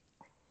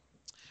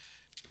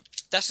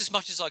 That's as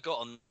much as I got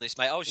on this,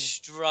 mate. I was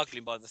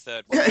struggling by the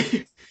third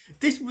one.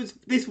 This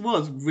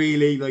was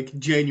really like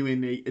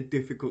genuinely a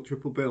difficult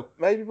triple bill.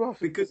 Maybe we'll have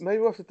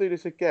to do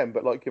this again,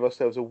 but like give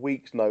ourselves a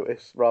week's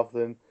notice rather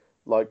than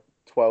like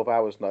 12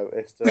 hours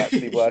notice to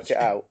actually work it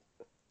out.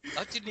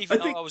 I didn't even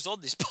know I was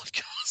on this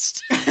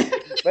podcast.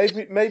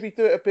 maybe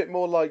do it a bit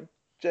more like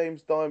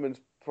James Diamond's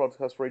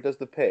podcast where he does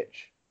the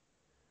pitch.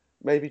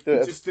 Maybe do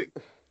it.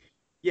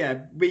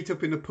 Meet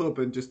up in a pub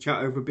and just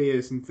chat over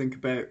beers and think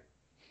about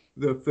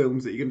the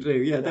films that you're going to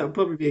do. Yeah, that would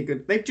probably be a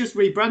good. They've just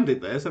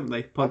rebranded theirs, haven't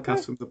they?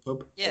 Podcast from the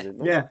pub. Yeah,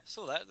 yeah. I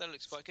saw that. That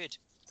looks quite good.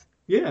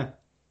 Yeah.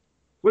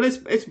 Well, it's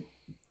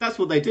that's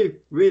what they do,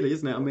 really,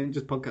 isn't it? I mean,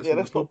 just podcasts. Yeah, from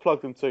let's the pub. not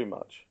plug them too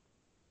much.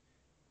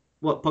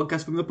 What,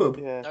 podcast from the pub?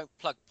 Yeah. Don't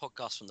plug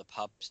podcasts from the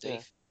pub,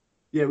 Steve.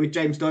 Yeah, with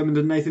James Diamond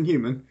and Nathan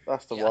Human.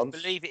 That's the I one.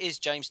 believe it is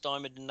James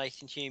Diamond and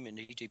Nathan Human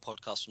who do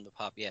podcasts from the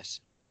pub.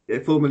 Yes, Yeah,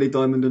 formerly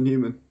Diamond and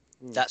Human.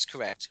 that's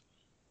correct.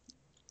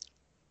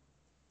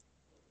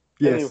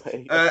 Yes.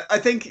 Anyway. I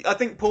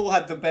think Paul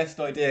had the best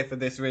idea for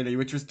this, really,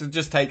 which was to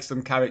just take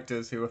some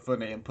characters who are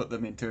funny and put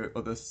them into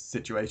other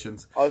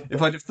situations.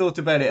 If I'd have thought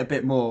about it a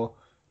bit more,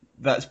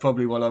 that's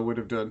probably what I would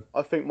have done.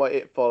 I think my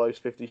It Follows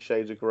 50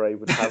 Shades of Grey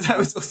would have That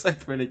was also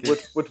pretty good.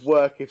 would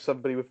work if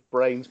somebody with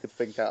brains could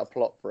think out a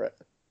plot for it.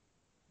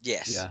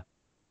 Yes. Yeah.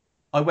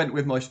 I went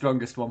with my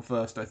strongest one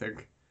first, I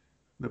think.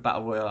 The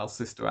Battle Royale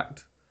Sister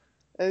Act.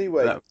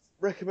 Anyway,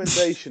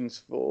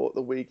 recommendations for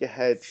the week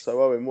ahead.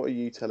 So, Owen, what are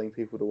you telling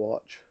people to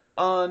watch?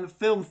 On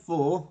Film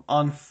 4,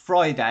 on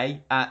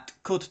Friday at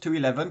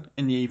 11:15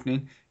 in the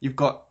evening, you've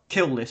got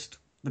Kill List,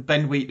 the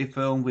Ben Wheatley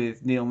film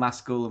with Neil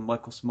Maskell and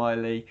Michael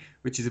Smiley,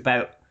 which is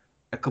about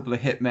a couple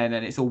of hitmen,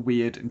 and it's all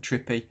weird and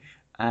trippy,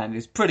 and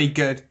it's pretty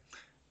good.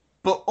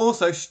 But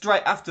also,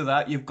 straight after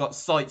that, you've got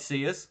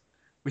Sightseers,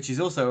 which is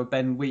also a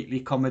Ben Wheatley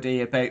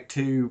comedy about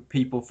two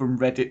people from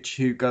Redditch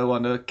who go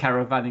on a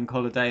caravanning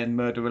holiday and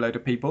murder a load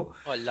of people.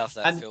 I love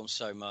that film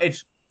so much.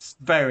 It's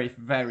very,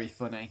 very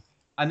funny.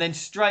 And then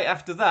straight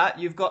after that,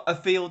 you've got A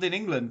Field in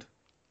England.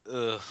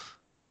 Ugh.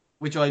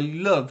 which I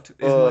loved,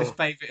 is my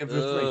favourite of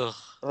the three.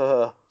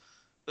 Ugh.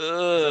 Uh,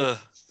 Ugh.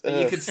 So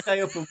you could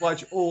stay up and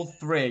watch all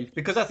three,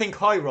 because I think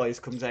High Rise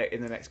comes out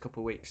in the next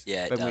couple of weeks.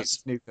 Yeah, it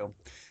does. New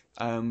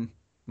film.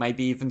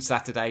 Maybe even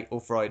Saturday or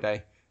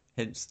Friday.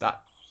 Hence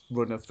that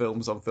run of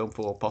films on Film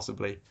 4,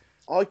 possibly.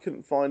 I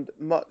couldn't find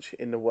much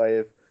in the way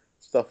of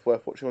stuff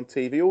worth watching on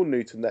TV, all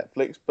new to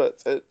Netflix,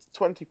 but at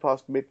 20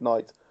 past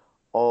midnight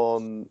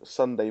on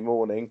Sunday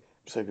morning,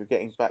 so if you're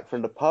getting back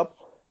from the pub,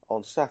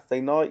 on Saturday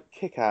night,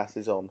 Kick-Ass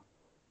is on.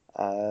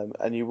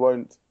 And you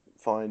won't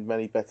find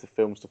many better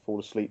films to fall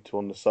asleep to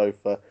on the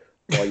sofa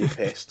while you're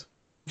pissed.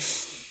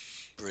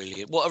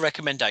 Brilliant. What a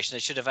recommendation. They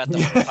should have had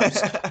that on the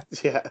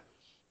poster. Yeah.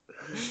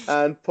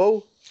 And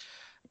Paul?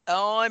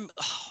 I'm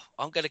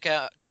going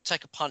to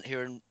take a punt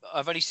here, and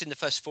I've only seen the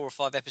first 4 or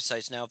 5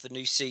 episodes now of the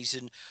new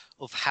season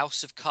of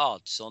House of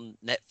Cards on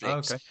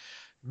Netflix. Okay.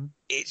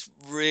 It's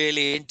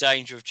really in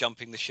danger of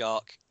jumping the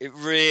shark. It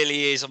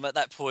really is. I'm at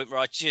that point where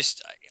I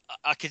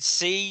can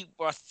see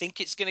where I think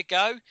it's going to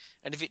go,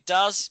 and if it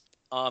does,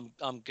 I'm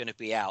going to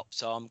be out.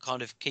 So I'm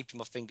kind of keeping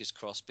my fingers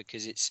crossed,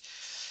 because it's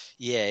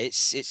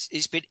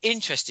been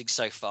interesting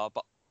so far,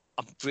 but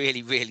I'm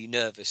really, really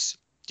nervous.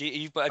 Have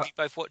you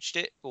both watched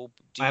it, or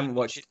I haven't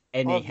watched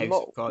any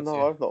House of Cards yet.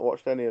 I've not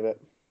watched any of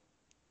it.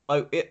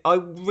 I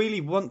really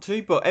want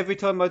to, but every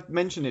time I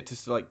mention it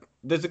to, like,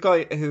 there's a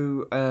guy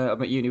who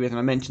I'm at uni with, and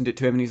I mentioned it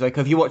to him, and he's like,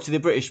 "Have you watched the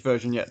British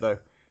version yet, though?"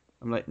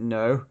 I'm like,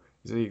 "No."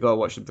 He's like, "You gotta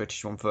watch the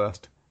British one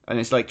first." And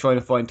it's like trying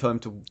to find time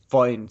to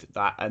find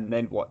that and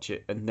then watch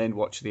it, and then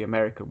watch the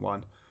American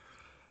one.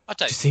 I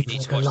don't think need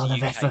it's to watch a lot the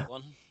of UK effort.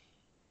 one.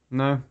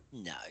 No.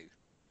 No.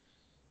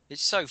 It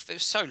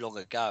was so long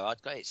ago.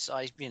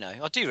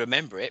 I do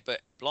remember it,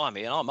 but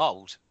blimey, and I'm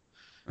old.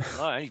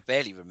 I only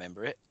barely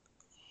remember it.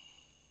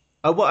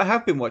 What I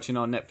have been watching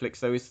on Netflix,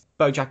 though, is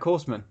BoJack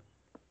Horseman.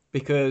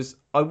 Because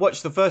I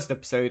watched the first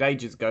episode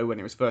ages ago when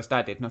it was first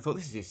added, and I thought,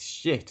 this is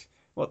shit.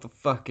 What the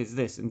fuck is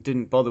this? And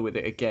didn't bother with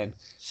it again.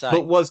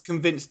 But was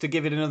convinced to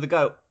give it another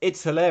go.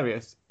 It's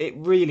hilarious. It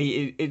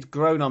really, it's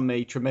grown on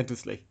me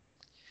tremendously.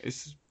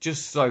 It's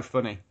just so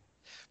funny.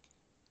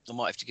 I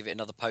might have to give it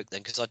another poke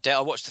then, because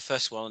I watched the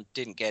first one and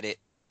didn't get it,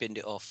 binned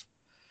it off.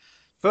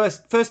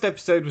 First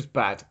episode was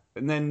bad,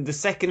 and then the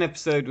second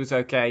episode was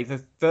okay. The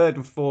third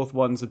and fourth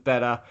ones are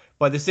better.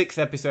 By the 6th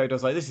episode, I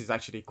was like, this is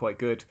actually quite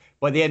good.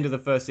 By the end of the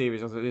first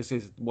series, I was like, this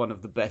is one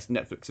of the best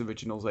Netflix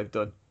originals they've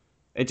done.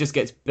 It just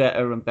gets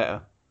better and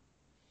better.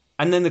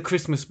 And then the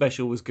Christmas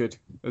special was good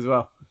as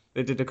well.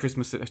 They did a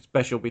Christmas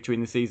special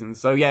between the seasons.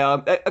 So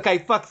yeah, okay,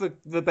 fuck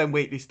the Ben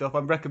Wheatley stuff.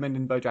 I'm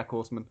recommending BoJack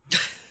Horseman.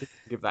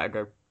 Give that a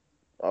go.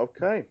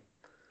 Okay.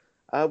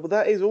 Well,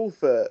 that is all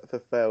for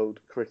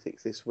Failed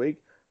Critics this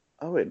week.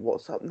 Owen,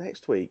 what's up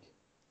next week?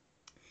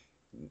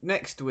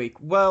 Next week?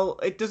 Well,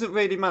 it doesn't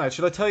really matter.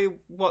 Should I tell you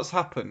what's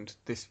happened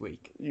this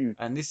week?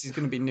 And this is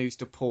going to be news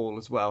to Paul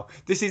as well.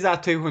 This is our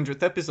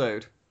 200th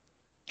episode.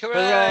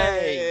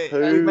 Hooray!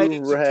 We made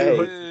it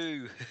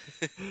to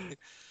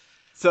 200.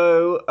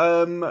 So,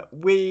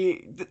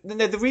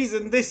 the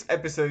reason this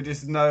episode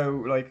is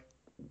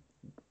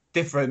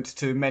different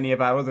to many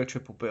of our other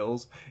triple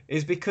bills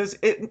is because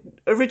it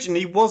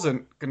originally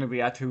wasn't going to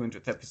be our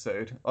 200th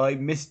episode. I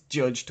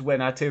misjudged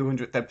when our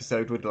 200th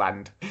episode would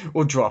land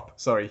or drop.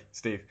 Sorry,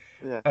 Steve.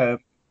 Yeah.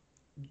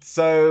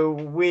 So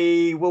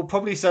we will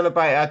probably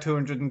celebrate our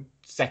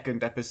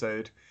 202nd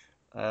episode.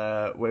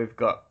 We've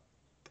got,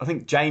 I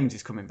think James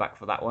is coming back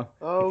for that one.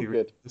 Oh,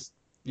 good.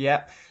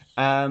 Yeah.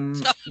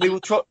 We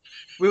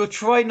will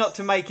try not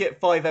to make it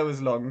 5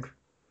 hours long.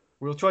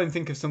 We'll try and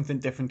think of something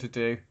different to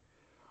do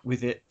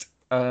with it.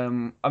 I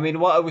mean,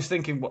 what I was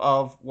thinking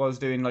of was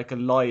doing like a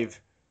live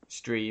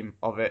stream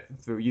of it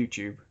through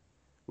YouTube,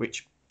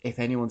 which if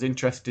anyone's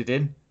interested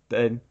in,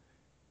 then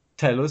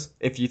tell us.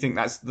 If you think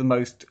that's the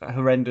most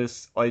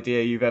horrendous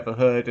idea you've ever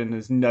heard and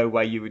there's no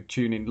way you would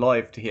tune in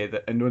live to hear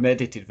an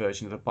unedited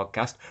version of the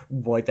podcast,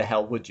 why the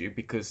hell would you?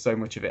 Because so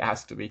much of it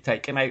has to be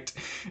taken out.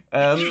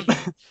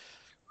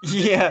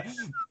 Yeah,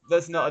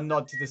 that's not a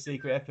nod to the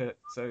secret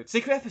episode.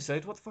 Secret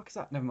episode? What the fuck is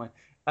that? Never mind.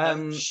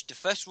 The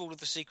first rule of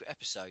the secret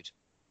episode.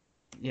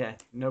 Yeah,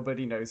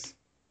 nobody knows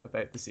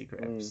about the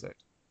secret episode.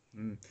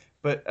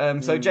 But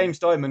so James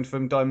Diamond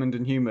from Diamond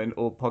and Human,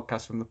 or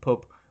Podcast from the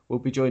Pub, will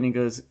be joining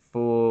us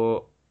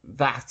for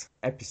that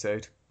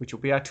episode, which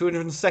will be our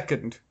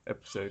 202nd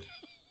episode.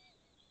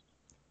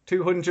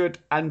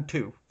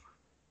 202.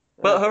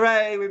 But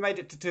hooray, we made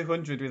it to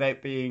 200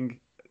 without being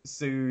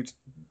sued.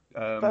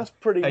 That's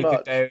pretty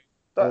much.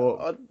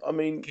 I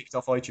mean, kicked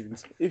off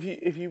iTunes.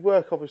 If you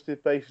work obviously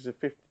the basis of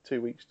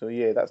 52 weeks to a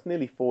year, that's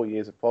nearly 4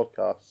 years of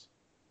podcasts.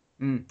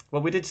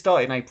 Well, we did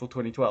start in April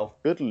 2012.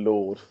 Good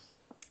lord.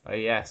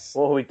 Yes.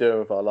 What are we doing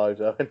with our lives,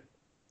 Owen?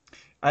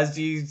 As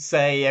you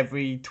say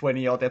every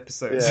 20 odd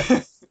episodes.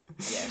 Yeah.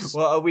 Yes.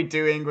 What are we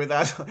doing with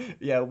that?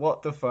 Yeah,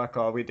 what the fuck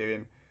are we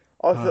doing?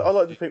 I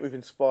like to think we've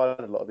inspired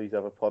a lot of these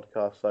other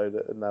podcasts though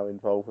that are now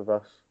involved with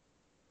us.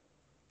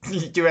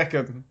 Do you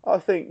reckon? I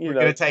think we're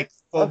going to take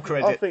full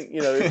credit. I think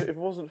if it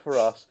wasn't for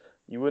us,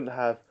 you wouldn't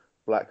have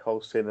Black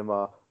Hole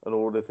Cinema and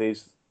all of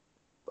these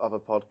other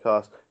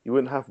podcasts. You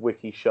wouldn't have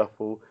Wiki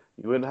Shuffle.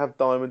 You wouldn't have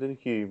Diamond and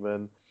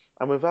Human.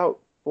 And without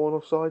Born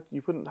Offside,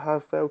 you wouldn't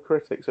have Failed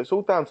Critics. So it's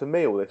all down to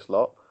me, all this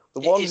lot.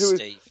 The one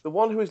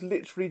who is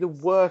literally the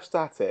worst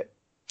at it.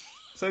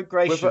 So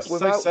gracious,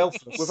 so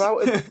selfless.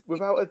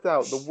 Without a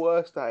doubt, the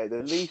worst at it,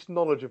 the least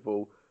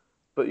knowledgeable,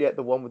 but yet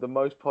the one with the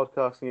most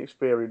podcasting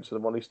experience and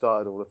the one who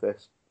started all of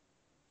this.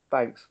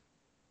 Thanks.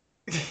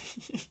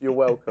 You're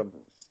welcome.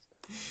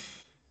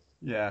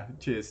 Yeah,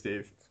 cheers,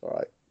 Steve. All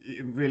right.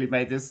 You really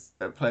made this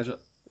a pleasure.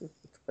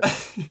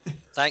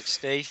 Thanks,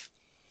 Steve.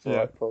 All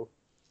right, Paul.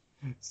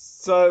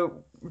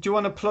 So, do you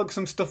want to plug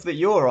some stuff that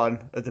you're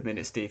on at the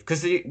minute, Steve?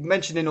 Because you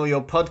mentioned in all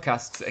your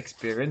podcast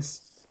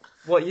experience.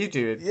 What are you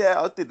doing? Yeah,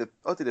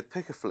 I did a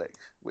Pick a Flick,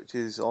 which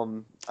is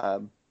on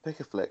Pick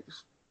a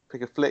Flicks.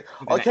 Pick a Flick.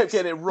 I kept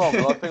getting it wrong,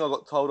 and I think I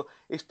got told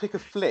it's Pick a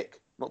Flick,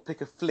 not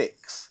Pick a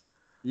Flicks.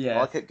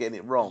 Yeah, I kept getting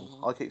it wrong.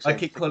 I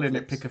keep calling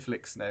it Pick a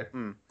Flicks now,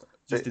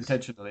 just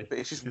intentionally. But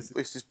it's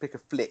just Pick a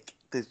Flick.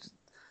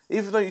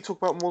 Even though you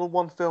talk about more than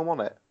one film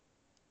on it,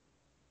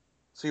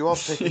 so you are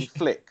picking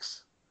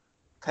flicks.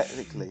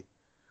 Technically,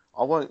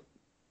 I won't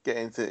get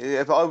into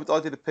it. But I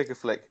did a Pick a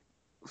Flick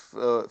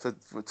for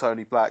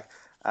Tony Black.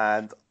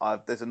 And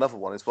there's another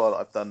one as well that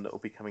I've done that will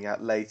be coming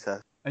out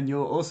later. And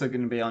you're also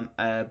going to be on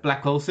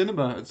Black Hole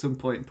Cinema at some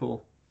point,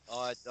 Paul.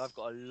 I've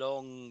got a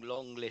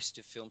long list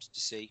of films to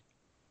see.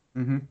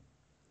 Mm-hmm.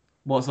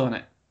 What's on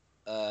it?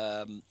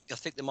 I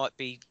think there might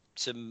be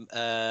some...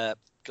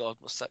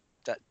 what's that?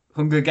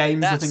 Hunger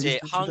Games, That's I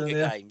think. It,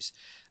 Hunger Games.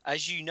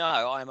 As you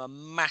know, I'm a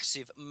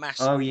massive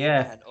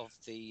fan of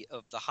the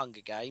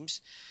Hunger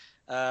Games.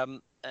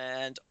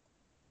 And...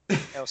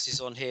 else is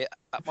on here?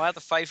 My other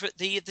favourite,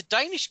 the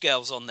Danish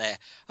girl's on there.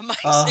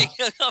 Amazing!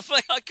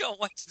 I can't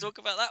wait to talk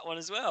about that one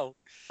as well.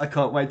 I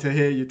can't wait to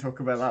hear you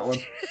talk about that one.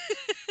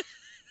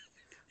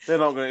 They're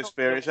not going to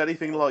experience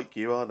anything like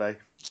you, are they?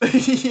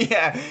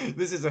 Yeah,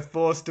 this is a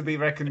force to be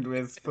reckoned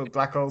with for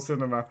Black Hole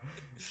Cinema.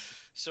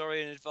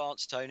 Sorry in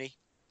advance, Tony.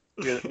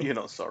 You're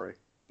not sorry.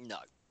 No.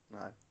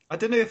 I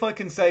don't know if I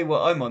can say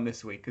what I'm on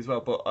this week as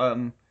well, but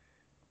I'm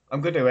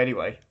going to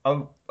anyway.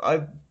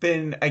 I've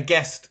been a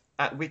guest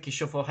at Wiki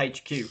Shuffle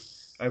HQ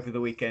over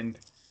the weekend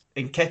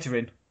in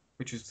Kettering,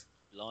 which was...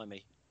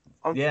 Blimey.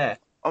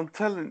 I'm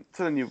telling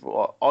you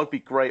what, I'd be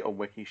great on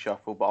Wiki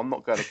Shuffle, but I'm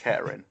not going to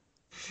Kettering.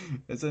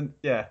 It's a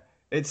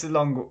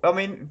long... I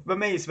mean, for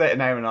me, it's about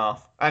an hour and a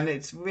half, and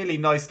it's really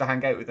nice to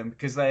hang out with them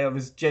because they are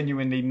as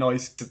genuinely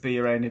nice to be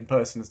around in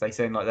person as they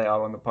seem like they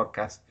are on the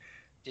podcast.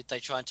 Did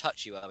they try and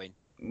touch you, Owen?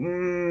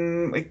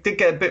 It did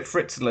get a bit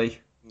fritzly,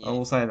 yeah. I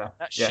will say that.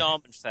 That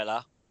Sharman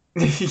fella...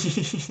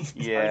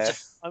 Yeah.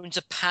 Owns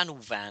a panel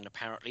van,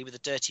 apparently, with a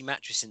dirty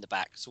mattress in the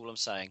back. That's all I'm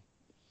saying.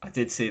 I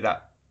did see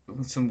that.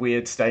 Some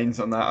weird stains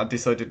on that. I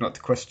decided not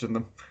to question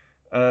them.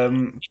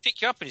 He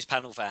picked you up in his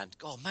panel van.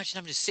 God, imagine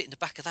having to sit in the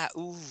back of that.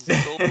 Ooh.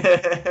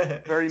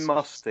 Very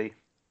musty.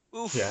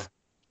 Oof. Yeah.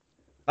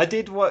 I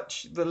did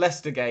watch the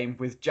Leicester game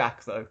with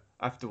Jack, though,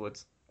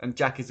 afterwards. And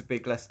Jack is a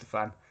big Leicester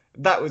fan.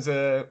 That was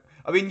I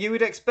mean, you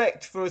would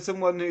expect for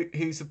someone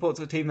who supports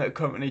a team that are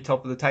currently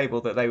top of the table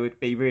that they would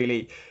be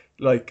really...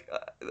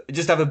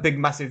 just have a big,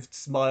 massive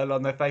smile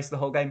on their face the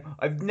whole game.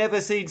 I've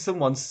never seen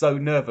someone so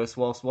nervous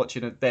whilst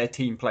watching their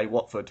team play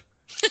Watford.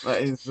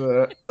 That is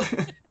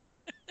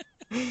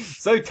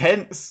so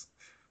tense.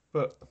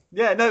 But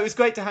yeah, no, it was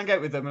great to hang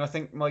out with them, and I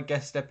think my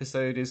guest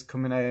episode is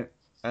coming out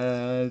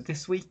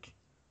this week.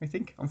 I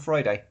think on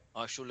Friday.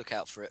 I shall look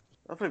out for it.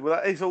 I think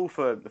that is all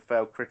for the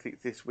Failed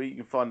Critics this week. You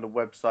can find the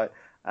website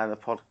and the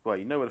podcast. Well,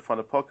 you know where to find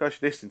the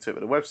podcast. You listen to it,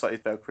 but the website is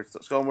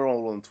failedcritics.com. We're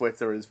all on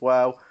Twitter as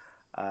well.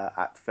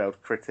 At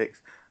Failed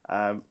Critics.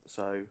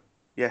 So,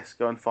 yes,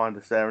 go and find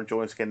us there and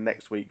join us again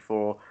next week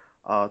for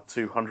our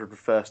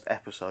 201st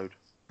episode.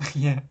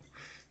 Yeah.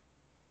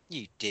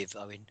 You div,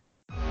 Owen.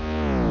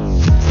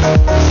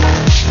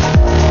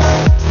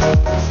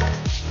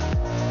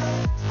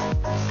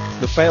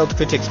 The Failed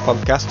Critics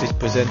podcast is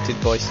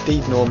presented by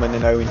Steve Norman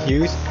and Owen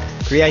Hughes,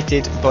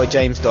 created by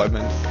James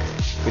Diamond,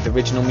 with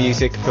original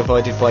music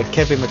provided by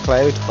Kevin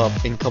MacLeod of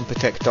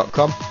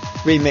Incompetech.com,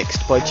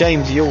 remixed by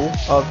James Yule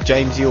of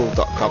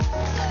JamesYule.com.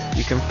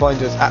 You can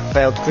find us at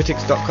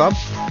FailedCritics.com,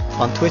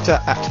 on Twitter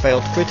at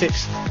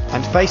FailedCritics,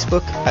 and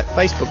Facebook at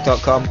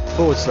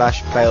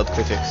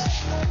Facebook.com/FailedCritics.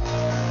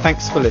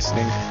 Thanks for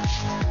listening.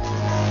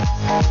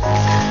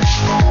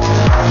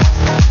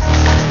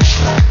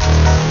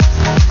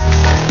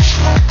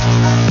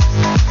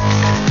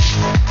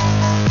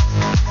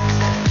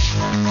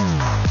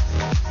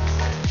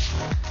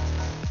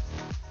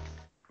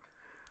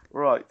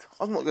 Right,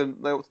 I'm not going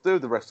to know what to do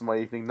with the rest of my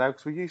evening now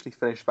because we usually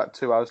finish about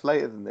 2 hours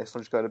later than this.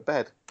 I'm just going to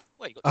bed.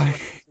 Well, you got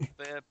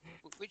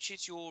which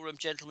is your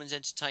Gentleman's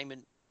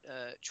Entertainment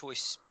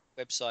choice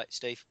website,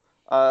 Steve?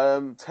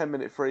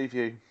 10-minute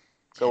preview.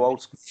 Go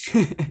old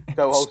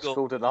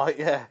school tonight.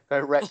 Yeah, go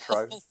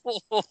retro.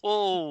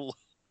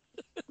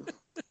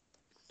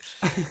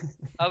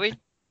 Owen?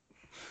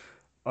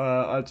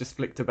 I just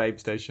flicked to Babe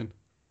Station.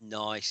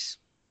 Nice.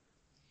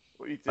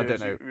 What you do I don't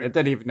know. I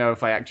don't even know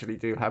if I actually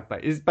do have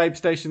Babe. Is Babe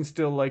Station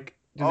still like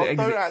Does it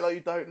don't exist? act like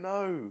you don't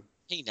know.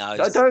 He knows.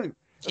 I don't.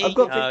 He I've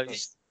got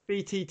knows.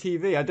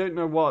 BTTV. I don't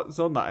know what's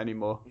on that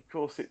anymore. Of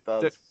course it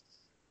does.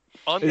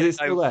 I'm Is going it to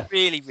still go there?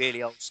 really,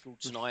 really old school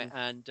tonight,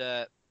 and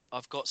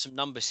I've got some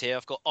numbers here.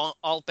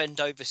 I'll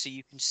bend over so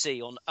you can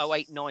see on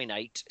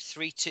 0898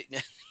 32.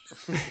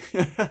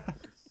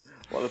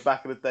 What, the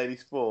back of the Daily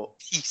Sport?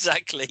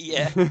 Exactly,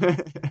 yeah.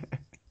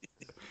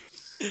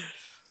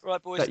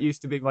 Right, boys. That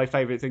used to be my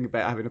favourite thing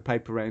about having a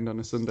paper round on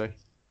a Sunday.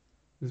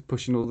 Just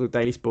pushing all the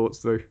daily sports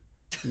through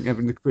and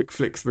having a quick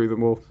flick through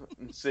them all.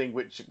 And seeing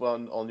which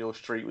one on your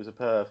street was a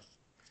perv.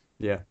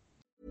 Yeah.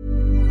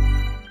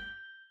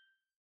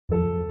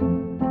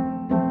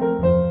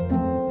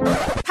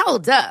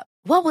 Hold up.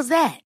 What was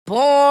that?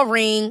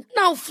 Boring.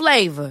 No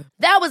flavor.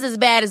 That was as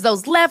bad as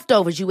those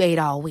leftovers you ate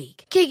all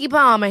week. Keke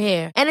Palmer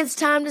here, and it's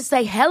time to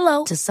say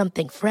hello to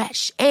something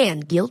fresh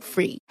and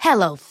guilt-free.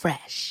 Hello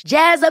Fresh.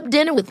 Jazz up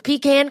dinner with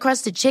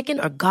pecan-crusted chicken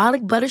or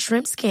garlic butter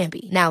shrimp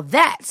scampi. Now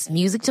that's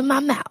music to my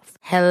mouth.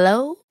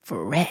 Hello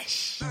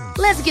Fresh.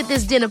 Let's get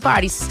this dinner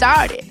party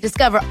started.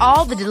 Discover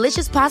all the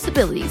delicious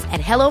possibilities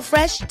at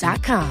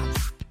HelloFresh.com.